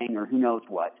drug gang or who knows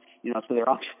what. So their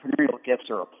entrepreneurial gifts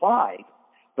are applied,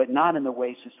 but not in the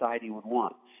way society would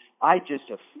want. I just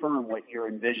affirm what you're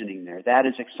envisioning there. That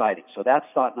is exciting. So that's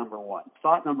thought number one.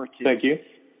 Thought number two. Thank you.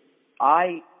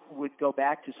 I would go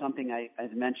back to something I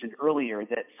mentioned earlier,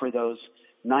 that for those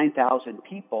 9,000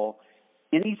 people,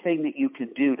 anything that you can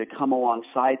do to come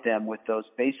alongside them with those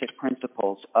basic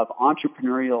principles of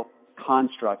entrepreneurial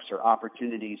constructs or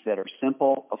opportunities that are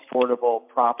simple, affordable,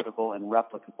 profitable, and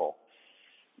replicable.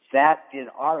 That, in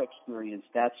our experience,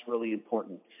 that's really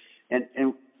important. And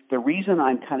the reason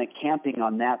I'm kind of camping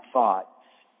on that thought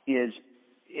is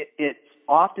it's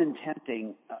often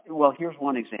tempting. Well, here's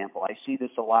one example. I see this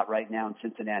a lot right now in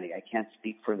Cincinnati. I can't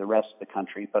speak for the rest of the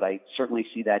country, but I certainly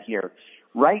see that here.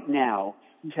 Right now,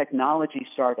 technology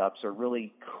startups are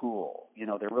really cool.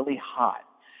 They're really hot.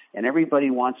 And everybody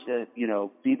wants to,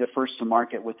 be the first to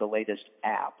market with the latest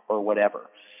app or whatever.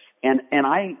 And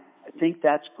I think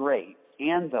that's great.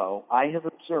 And though I have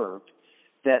observed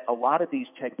that a lot of these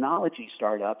technology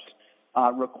startups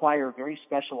require very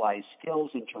specialized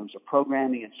skills in terms of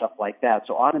programming and stuff like that.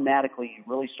 So automatically you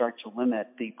really start to limit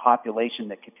the population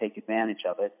that could take advantage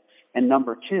of it. And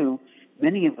number two,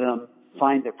 many of them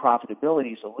find that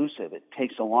profitability is elusive. It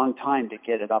takes a long time to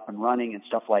get it up and running and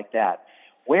stuff like that.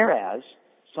 Whereas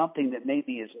something that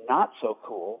maybe is not so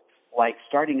cool, like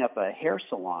starting up a hair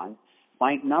salon,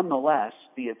 might nonetheless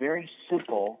be a very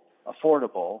simple,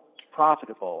 affordable,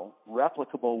 profitable,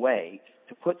 replicable way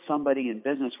to put somebody in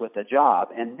business with a job.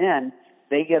 And then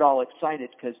they get all excited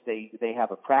because they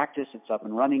have a practice, it's up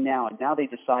and running now, and now they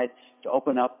decide to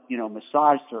open up,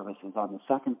 massage services on the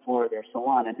second floor of their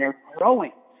salon, and they're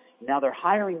growing. Now they're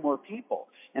hiring more people,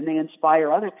 and they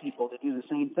inspire other people to do the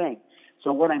same thing.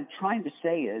 So what I'm trying to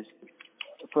say is,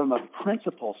 from a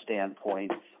principle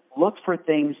standpoint, look for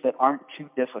things that aren't too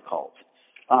difficult.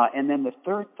 And then the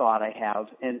third thought I have,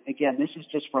 and again, this is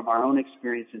just from our own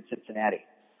experience in Cincinnati,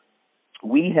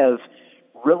 we have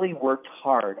really worked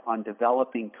hard on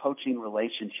developing coaching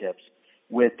relationships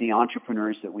with the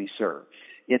entrepreneurs that we serve.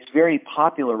 It's very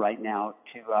popular right now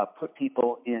to put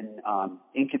people in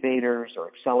incubators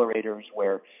or accelerators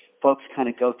where folks kind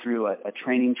of go through a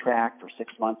training track for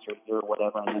 6 months or a year or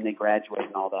whatever, and then they graduate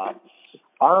and all that.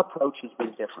 Our approach has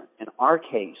been different. In our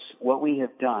case, what we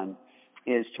have done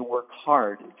is to work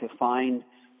hard to find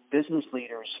business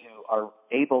leaders who are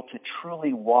able to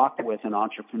truly walk with an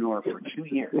entrepreneur for 2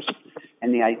 years.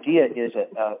 And the idea is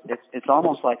it's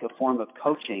almost like a form of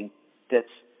coaching that's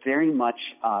very much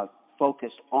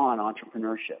focused on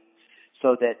entrepreneurship,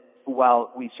 so that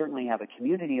while we certainly have a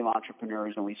community of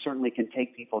entrepreneurs and we certainly can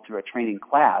take people through a training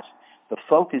class, the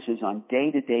focus is on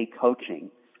day-to-day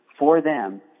coaching for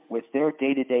them with their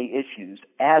day-to-day issues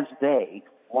as they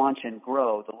launch and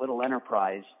grow the little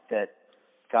enterprise that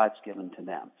God's given to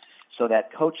them. So that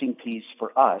coaching piece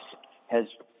for us has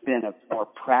been a more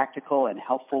practical and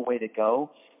helpful way to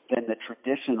go than the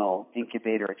traditional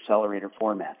incubator accelerator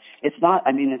format. It's not,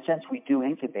 I mean, in a sense, we do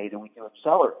incubate and we do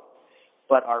accelerate,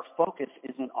 but our focus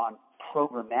isn't on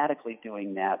programmatically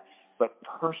doing that, but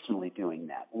personally doing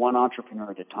that, one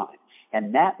entrepreneur at a time.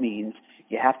 And that means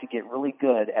you have to get really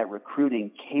good at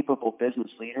recruiting capable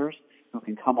business leaders who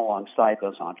can come alongside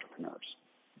those entrepreneurs.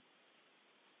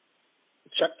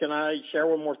 Chuck, can I share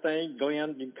one more thing?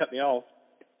 Glenn, you can cut me off.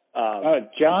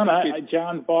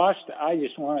 John Bost, I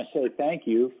just want to say thank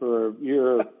you for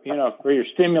your, for your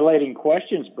stimulating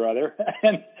questions, brother.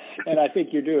 and I think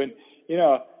you're doing,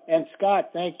 and Scott,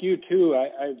 thank you too.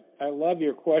 I love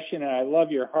your question and I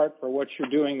love your heart for what you're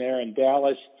doing there in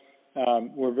Dallas.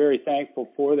 We're very thankful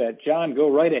for that. John, go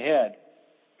right ahead.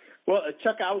 Well,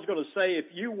 Chuck, I was going to say, if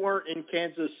you weren't in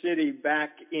Kansas City back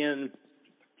in,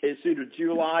 it's either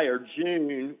July or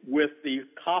June, with the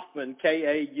Kauffman,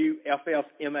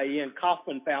 Kauffman,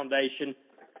 Kauffman Foundation,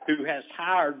 who has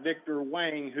hired Victor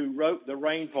Wang, who wrote The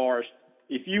Rainforest.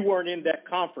 If you weren't in that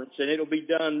conference, and it'll be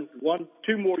done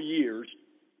 2 more years,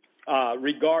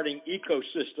 regarding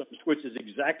ecosystems, which is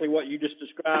exactly what you just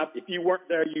described. If you weren't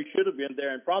there, you should have been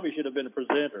there and probably should have been a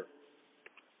presenter.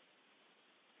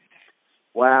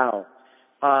 Wow.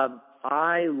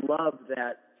 I love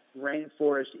that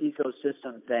rainforest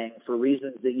ecosystem thing for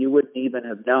reasons that you wouldn't even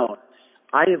have known.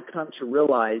 I have come to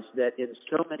realize that in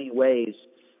so many ways,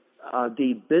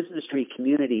 the business tree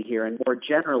community here, and more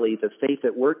generally the Faith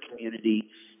at Work community,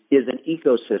 is an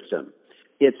ecosystem.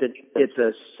 It's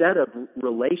a set of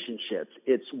relationships.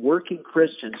 It's working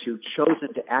Christians who've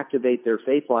chosen to activate their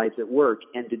faith lives at work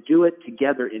and to do it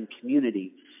together in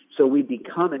community. So we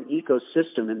become an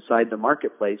ecosystem inside the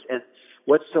marketplace. And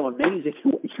what's so amazing,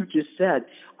 what you just said,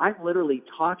 I'm literally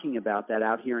talking about that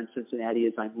out here in Cincinnati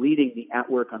as I'm leading the At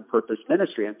Work on Purpose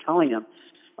ministry. I'm telling them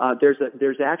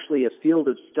there's actually a field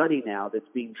of study now that's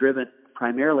being driven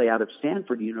primarily out of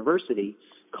Stanford University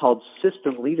called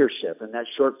system leadership, and that's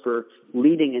short for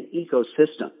leading an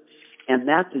ecosystem. And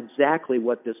that's exactly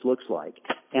what this looks like.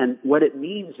 And what it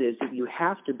means is that you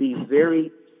have to be very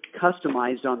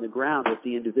customized on the ground with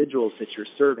the individuals that you're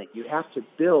serving. You have to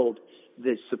build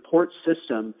the support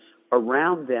system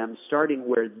around them, starting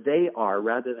where they are,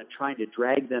 rather than trying to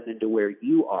drag them into where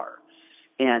you are.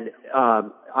 And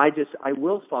I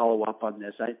will follow up on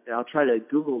this. I'll try to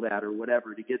Google that or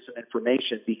whatever to get some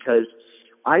information, because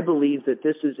I believe that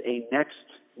this is a next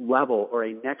level or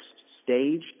a next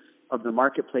stage of the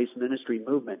marketplace ministry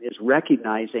movement, is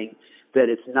recognizing that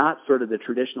it's not sort of the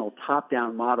traditional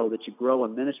top-down model that you grow a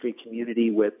ministry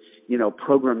community with,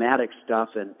 programmatic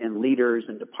stuff and leaders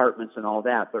and departments and all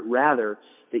that, but rather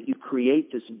that you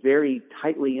create this very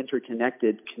tightly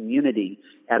interconnected community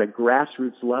at a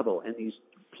grassroots level. And these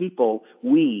people,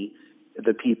 we,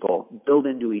 the people, build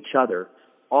into each other,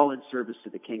 all in service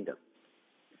to the kingdom.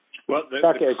 Well,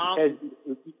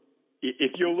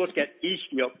 if you look at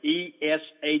ESHIP,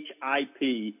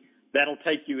 ESHIP, that'll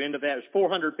take you into that. There's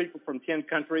 400 people from 10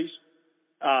 countries.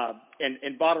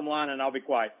 And bottom line, and I'll be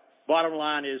quiet, bottom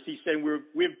line is, he said,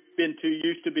 we've been too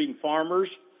used to being farmers.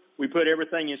 We put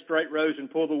everything in straight rows and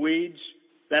pull the weeds.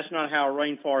 That's not how a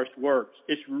rainforest works.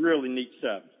 It's really neat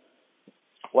stuff.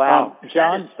 Wow.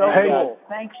 John, so cool.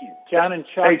 Thank you. John and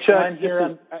Chuck, hey, Chuck, I'm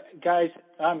here. Guys,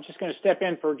 I'm just going to step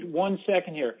in for 1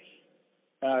 second here.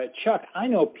 Chuck, I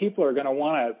know people are going to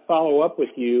want to follow up with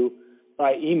you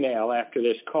by email after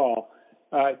this call.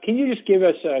 Can you just give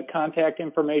us contact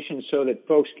information so that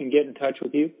folks can get in touch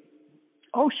with you?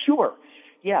 Oh, sure.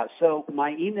 Yeah, so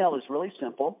my email is really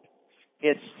simple.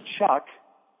 It's Chuck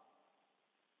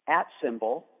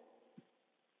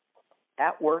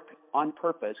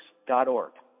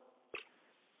 @@workonpurpose.org.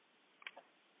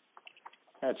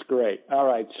 That's great. All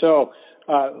right. So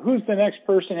who's the next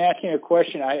person asking a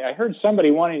question? I heard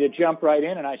somebody wanting to jump right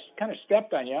in, and I kind of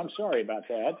stepped on you. I'm sorry about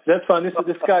that. That's fine. This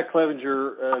is Scott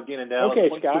Clevenger again in Dallas. Okay,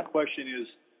 One Scott. quick question is,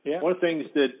 one of the things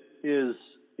that is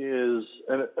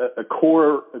a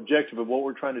core objective of what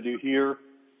we're trying to do here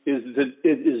is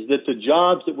that the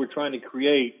jobs that we're trying to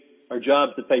create are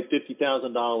jobs that pay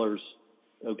 $50,000,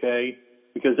 okay?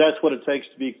 Because that's what it takes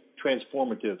to be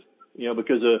transformative.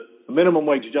 Because a minimum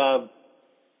wage job,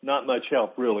 not much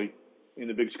help really in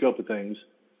the big scope of things.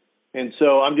 And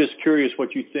so I'm just curious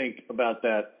what you think about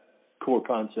that core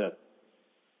concept.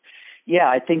 Yeah,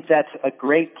 I think that's a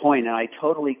great point, and I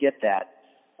totally get that.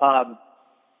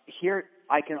 Here,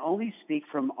 I can only speak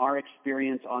from our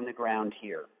experience on the ground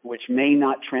here, which may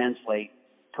not translate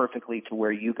perfectly to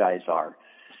where you guys are.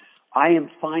 I am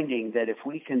finding that if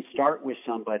we can start with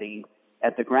somebody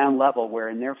at the ground level where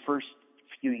in their first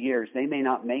few years they may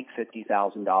not make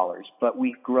 $50,000, but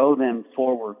we grow them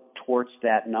forward towards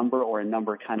that number or a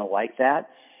number kind of like that,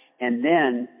 and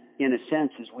then, in a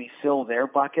sense, as we fill their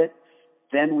bucket,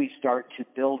 then we start to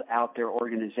build out their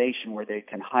organization where they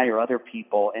can hire other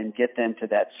people and get them to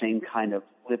that same kind of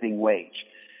living wage.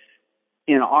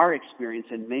 In our experience,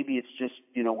 and maybe it's just,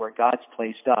 where God's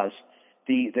placed us,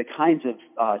 the kinds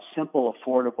of simple,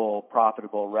 affordable,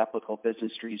 profitable, replicable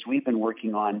business trees we've been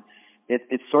working on,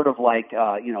 it's sort of like,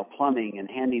 plumbing and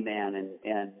handyman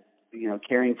and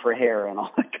caring for hair and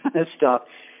all that kind of stuff.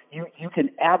 You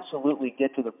can absolutely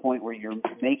get to the point where you're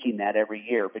making that every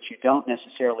year, but you don't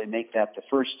necessarily make that the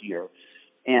first year,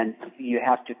 and you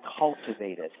have to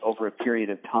cultivate it over a period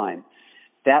of time.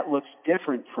 That looks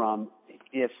different from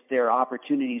if there are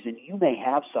opportunities, and you may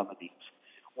have some of these,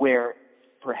 where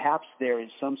perhaps there is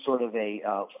some sort of a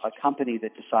company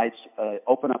that decides to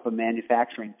open up a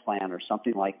manufacturing plant or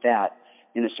something like that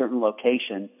in a certain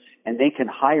location, and they can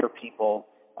hire people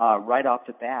right off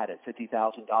the bat at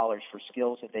 $50,000 for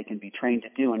skills that they can be trained to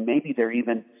do, and maybe they're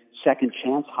even second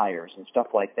chance hires and stuff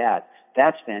like that.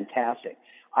 That's fantastic.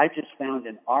 I've just found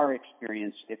in our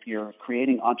experience, if you're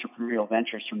creating entrepreneurial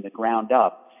ventures from the ground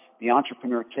up, the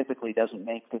entrepreneur typically doesn't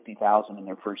make $50,000 in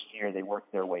their first year. They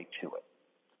work their way to it.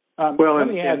 Let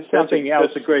me add something else.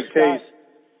 That's a great case.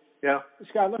 Yeah.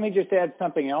 Scott, let me just add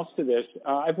something else to this.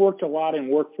 I've worked a lot in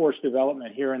workforce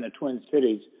development here in the Twin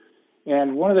Cities.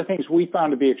 And one of the things we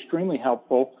found to be extremely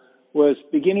helpful was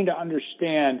beginning to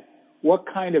understand what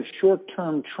kind of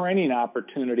short-term training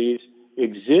opportunities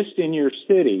exist in your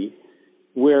city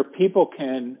where people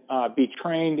can be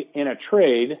trained in a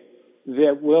trade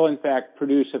that will, in fact,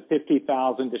 produce a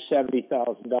 $50,000 to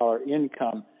 $70,000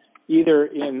 income. Either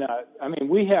in,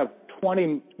 we have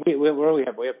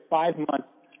 5-month,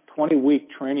 20-week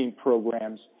training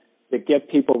programs that get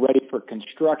people ready for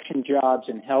construction jobs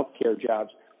and healthcare jobs.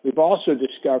 We've also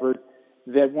discovered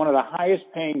that one of the highest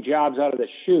paying jobs out of the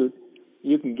chute,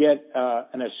 you can get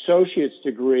an associate's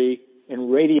degree in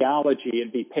radiology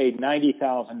and be paid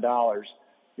 $90,000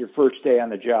 your first day on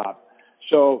the job.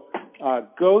 So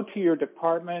go to your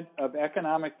Department of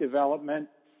Economic Development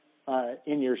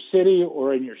in your city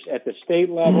or at the state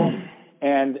level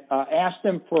and ask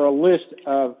them for a list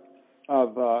of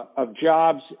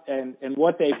jobs and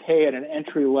what they pay at an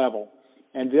entry level.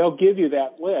 And they'll give you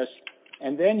that list.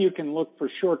 And then you can look for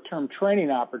short-term training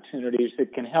opportunities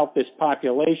that can help this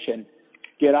population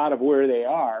get out of where they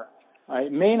are.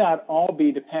 It may not all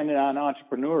be dependent on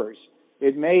entrepreneurs.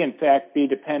 It may, in fact, be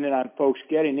dependent on folks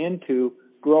getting into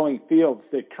growing fields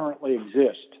that currently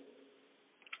exist.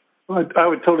 Well, I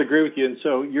would totally agree with you. And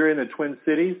so you're in the Twin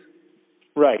Cities?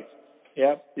 Right.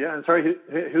 Yep. Yeah. I'm sorry,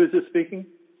 who is this speaking?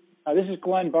 This is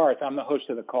Glenn Barth. I'm the host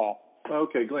of the call.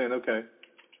 Okay, Glenn. Okay.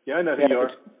 Yeah, I know who you are.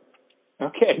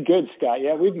 Okay, good, Scott.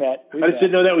 Yeah, we've met. I just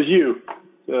didn't know that was you.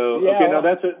 So yeah, okay, now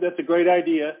that's a great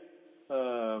idea,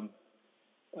 and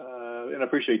I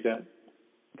appreciate that.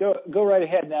 Go right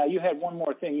ahead. Now, you had one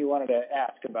more thing you wanted to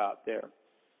ask about there.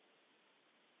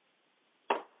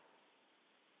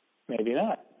 Maybe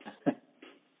not.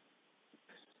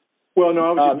 Well, no,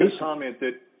 I was just going to comment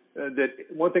that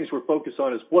one of the things we're focused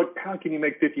on is how can you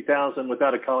make $50,000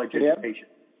 without a college education?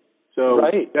 So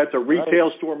that's a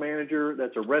retail store manager,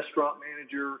 that's a restaurant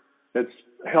manager, that's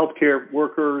healthcare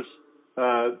workers.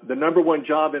 The number one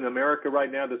job in America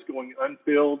right now that's going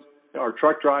unfilled are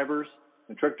truck drivers,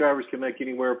 and truck drivers can make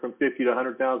anywhere from $50,000 to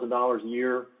 $100,000 a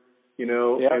year,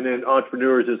 and then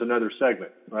entrepreneurs is another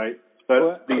segment, right?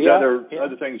 But these other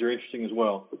things are interesting as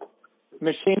well.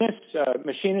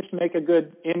 Machinists make a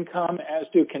good income, as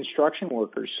do construction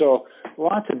workers. So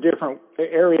lots of different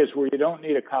areas where you don't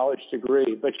need a college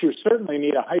degree, but you certainly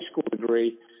need a high school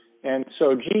degree. And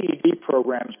so GED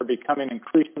programs are becoming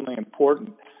increasingly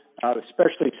important.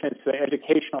 especially since the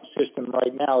educational system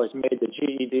right now has made the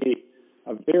GED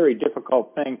a very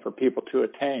difficult thing for people to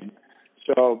attain.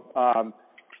 So,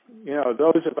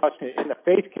 those of us in the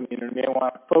faith community may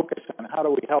want to focus on how do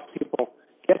we help people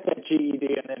get that GED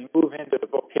and then move into the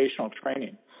vocational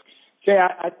training. Jay,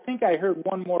 I think I heard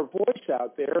one more voice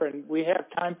out there, and we have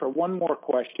time for one more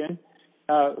question.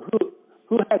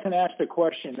 Who hasn't asked a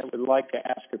question that would like to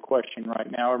ask a question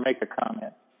right now or make a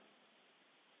comment?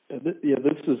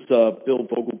 This is Bill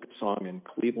Vogelsong in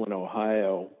Cleveland,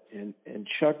 Ohio. And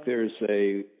Chuck, there's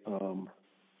a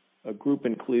group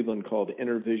in Cleveland called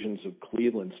Inner Visions of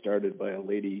Cleveland, started by a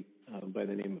lady by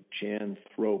the name of Jan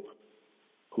Thrope,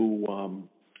 who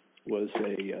was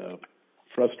a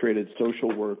frustrated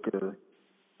social worker,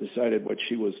 decided what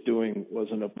she was doing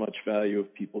wasn't of much value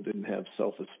if people didn't have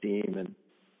self-esteem and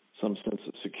some sense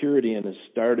of security, and has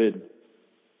started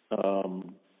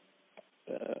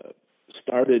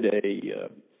a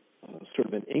sort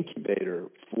of an incubator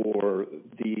for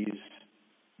these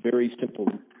very simple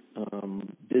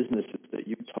businesses that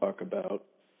you talk about.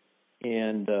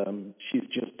 And she's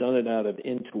just done it out of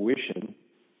intuition.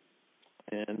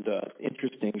 And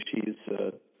interesting, she's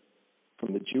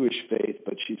from the Jewish faith,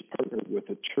 but she's partnered with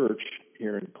a church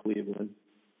here in Cleveland.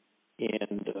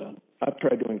 And I've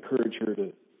tried to encourage her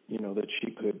to, that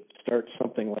she could start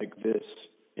something like this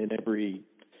in every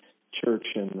church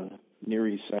in the Near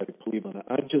East Side of Cleveland.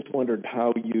 I just wondered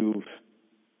how you've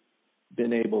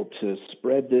been able to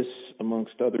spread this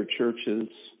amongst other churches,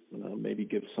 maybe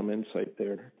give some insight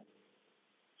there.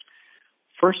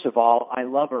 First of all, I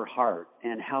love her heart,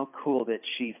 and how cool that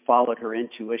she followed her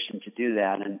intuition to do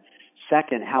that. And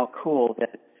second, how cool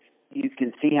that you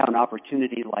can see how an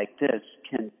opportunity like this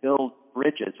can build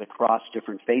bridges across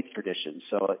different faith traditions.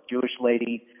 So a Jewish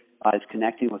lady is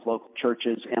connecting with local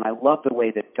churches, and I love the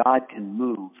way that God can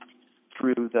move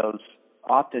through those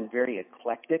often very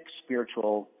eclectic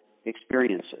spiritual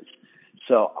experiences.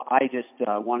 So I just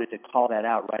wanted to call that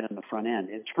out right on the front end.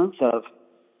 In terms of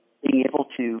being able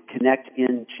to connect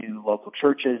into local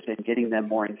churches and getting them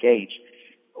more engaged,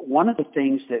 one of the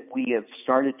things that we have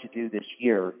started to do this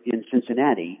year in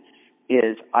Cincinnati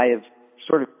is I have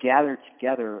sort of gathered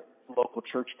together local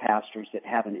church pastors that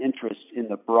have an interest in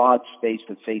the broad space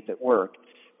of faith at work,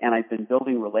 and I've been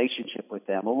building relationship with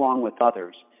them along with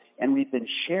others, and we've been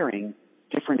sharing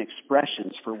different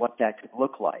expressions for what that could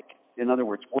look like. In other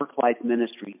words, work-life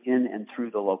ministry in and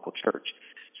through the local church.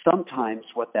 Sometimes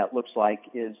what that looks like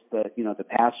is the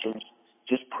pastors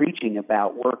just preaching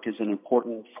about work as an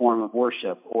important form of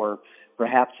worship, or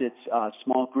perhaps it's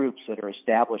small groups that are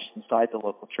established inside the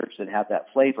local church that have that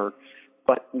flavor.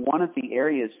 But one of the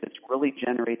areas that's really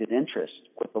generated interest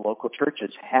with the local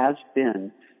churches has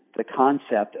been the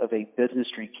concept of a business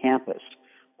street campus,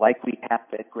 like we have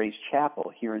at Grace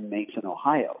Chapel here in Mason,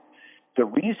 Ohio. The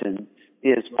reason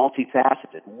is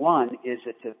multifaceted. One is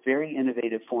it's a very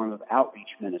innovative form of outreach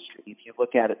ministry, if you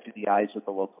look at it through the eyes of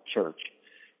the local church.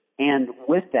 And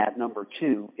with that, number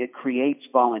two, it creates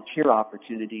volunteer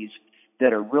opportunities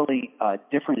that are really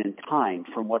different in kind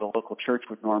from what a local church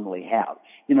would normally have.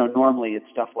 Normally it's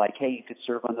stuff like, hey, you could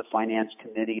serve on the finance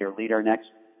committee or lead our next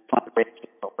fundraiser,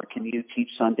 or can you teach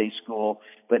Sunday school?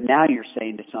 But now you're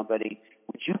saying to somebody,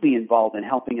 would you be involved in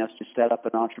helping us to set up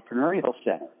an entrepreneurial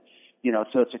center?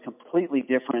 So it's a completely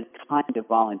different kind of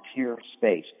volunteer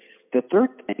space. The third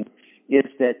thing is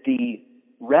that the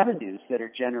revenues that are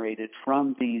generated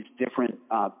from these different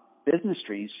business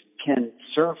trees can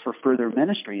serve for further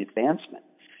ministry advancement.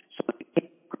 So at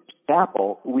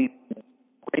Chapel, we've been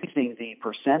raising the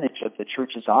percentage of the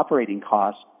church's operating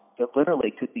costs that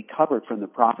literally could be covered from the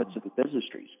profits of the business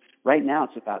trees. Right now,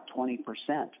 it's about 20%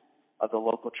 of the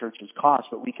local church's costs,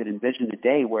 but we could envision a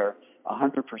day where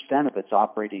 100% of its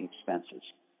operating expenses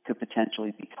could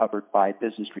potentially be covered by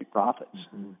business tree profits.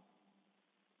 Mm-hmm.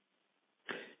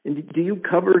 And do you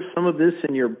cover some of this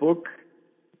in your book?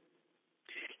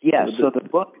 Yeah, so the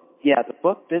book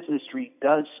Business Street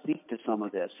does speak to some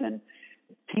of this, and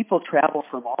people travel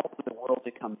from all over the world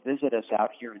to come visit us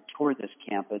out here and tour this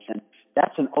campus, and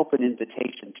that's an open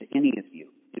invitation to any of you.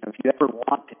 If you ever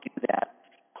want to do that,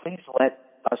 please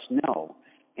let us know,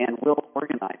 and we'll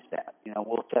organize that.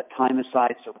 We'll set time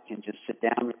aside so we can just sit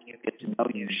down with you, get to know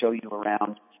you, show you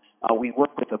around. We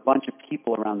work with a bunch of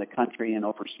people around the country and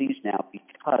overseas now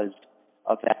because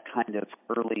of that kind of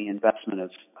early investment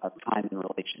of time and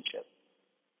relationship.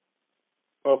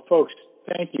 Well, folks,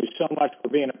 thank you so much for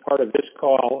being a part of this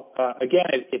call.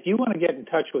 Again, if you want to get in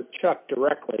touch with Chuck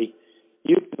directly,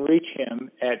 you can reach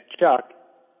him at Chuck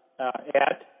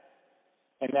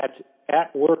and that's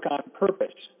at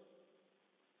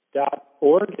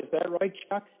workonpurpose.org. Is that right,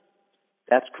 Chuck?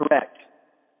 That's correct.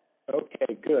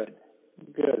 Okay, good.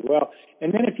 Well,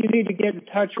 and then if you need to get in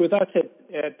touch with us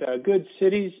at Good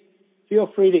Cities,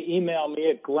 feel free to email me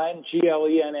at Glenn,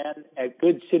 Glenn, at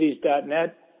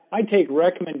goodcities.net. I take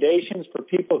recommendations for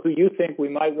people who you think we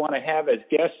might want to have as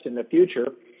guests in the future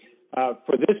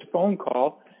for this phone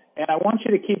call. And I want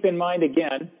you to keep in mind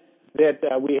again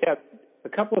that we have a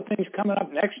couple of things coming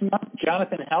up next month.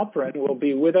 Jonathan Halperin will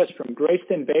be with us from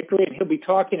Greyston Bakery, and he'll be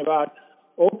talking about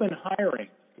open hiring.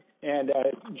 And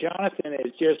Jonathan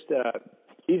is just,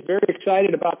 he's very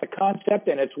excited about the concept,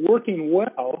 and it's working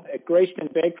well at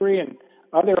Greyston Bakery, and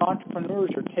other entrepreneurs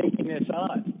are taking this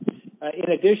on.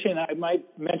 In addition, I might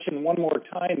mention one more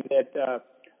time that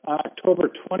on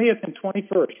October 20th and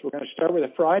 21st, we're going to start with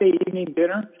a Friday evening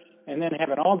dinner and then have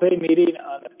an all-day meeting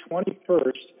on the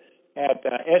 21st at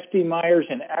SD Myers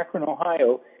in Akron,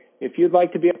 Ohio. If you'd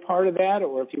like to be a part of that,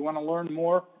 or if you want to learn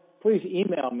more, please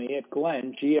email me at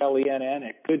Glenn, Glenn,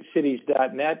 at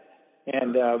goodcities.net,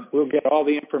 and we'll get all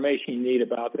the information you need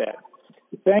about that.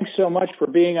 Thanks so much for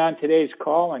being on today's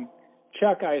call. And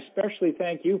Chuck, I especially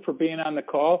thank you for being on the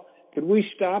call. Could we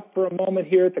stop for a moment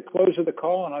here at the close of the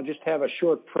call, and I'll just have a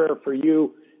short prayer for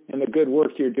you and the good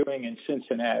work you're doing in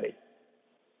Cincinnati.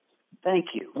 Thank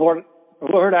you.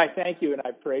 Lord, I thank you and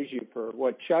I praise you for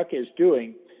what Chuck is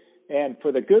doing and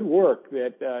for the good work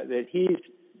that he's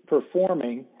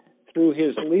performing through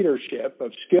his leadership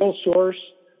of SkillSource,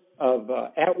 of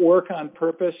At Work on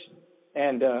Purpose,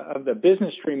 and of the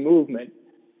Business Tree movement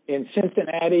in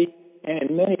Cincinnati and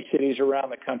in many cities around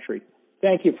the country.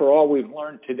 Thank you for all we've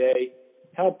learned today.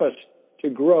 Help us to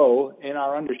grow in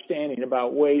our understanding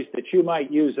about ways that you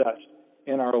might use us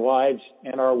in our lives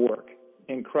and our work.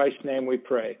 In Christ's name we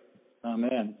pray.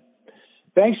 Amen.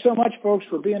 Thanks so much, folks,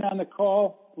 for being on the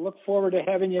call. Look forward to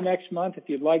having you next month if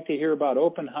you'd like to hear about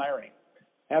open hiring.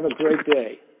 Have a great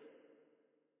day.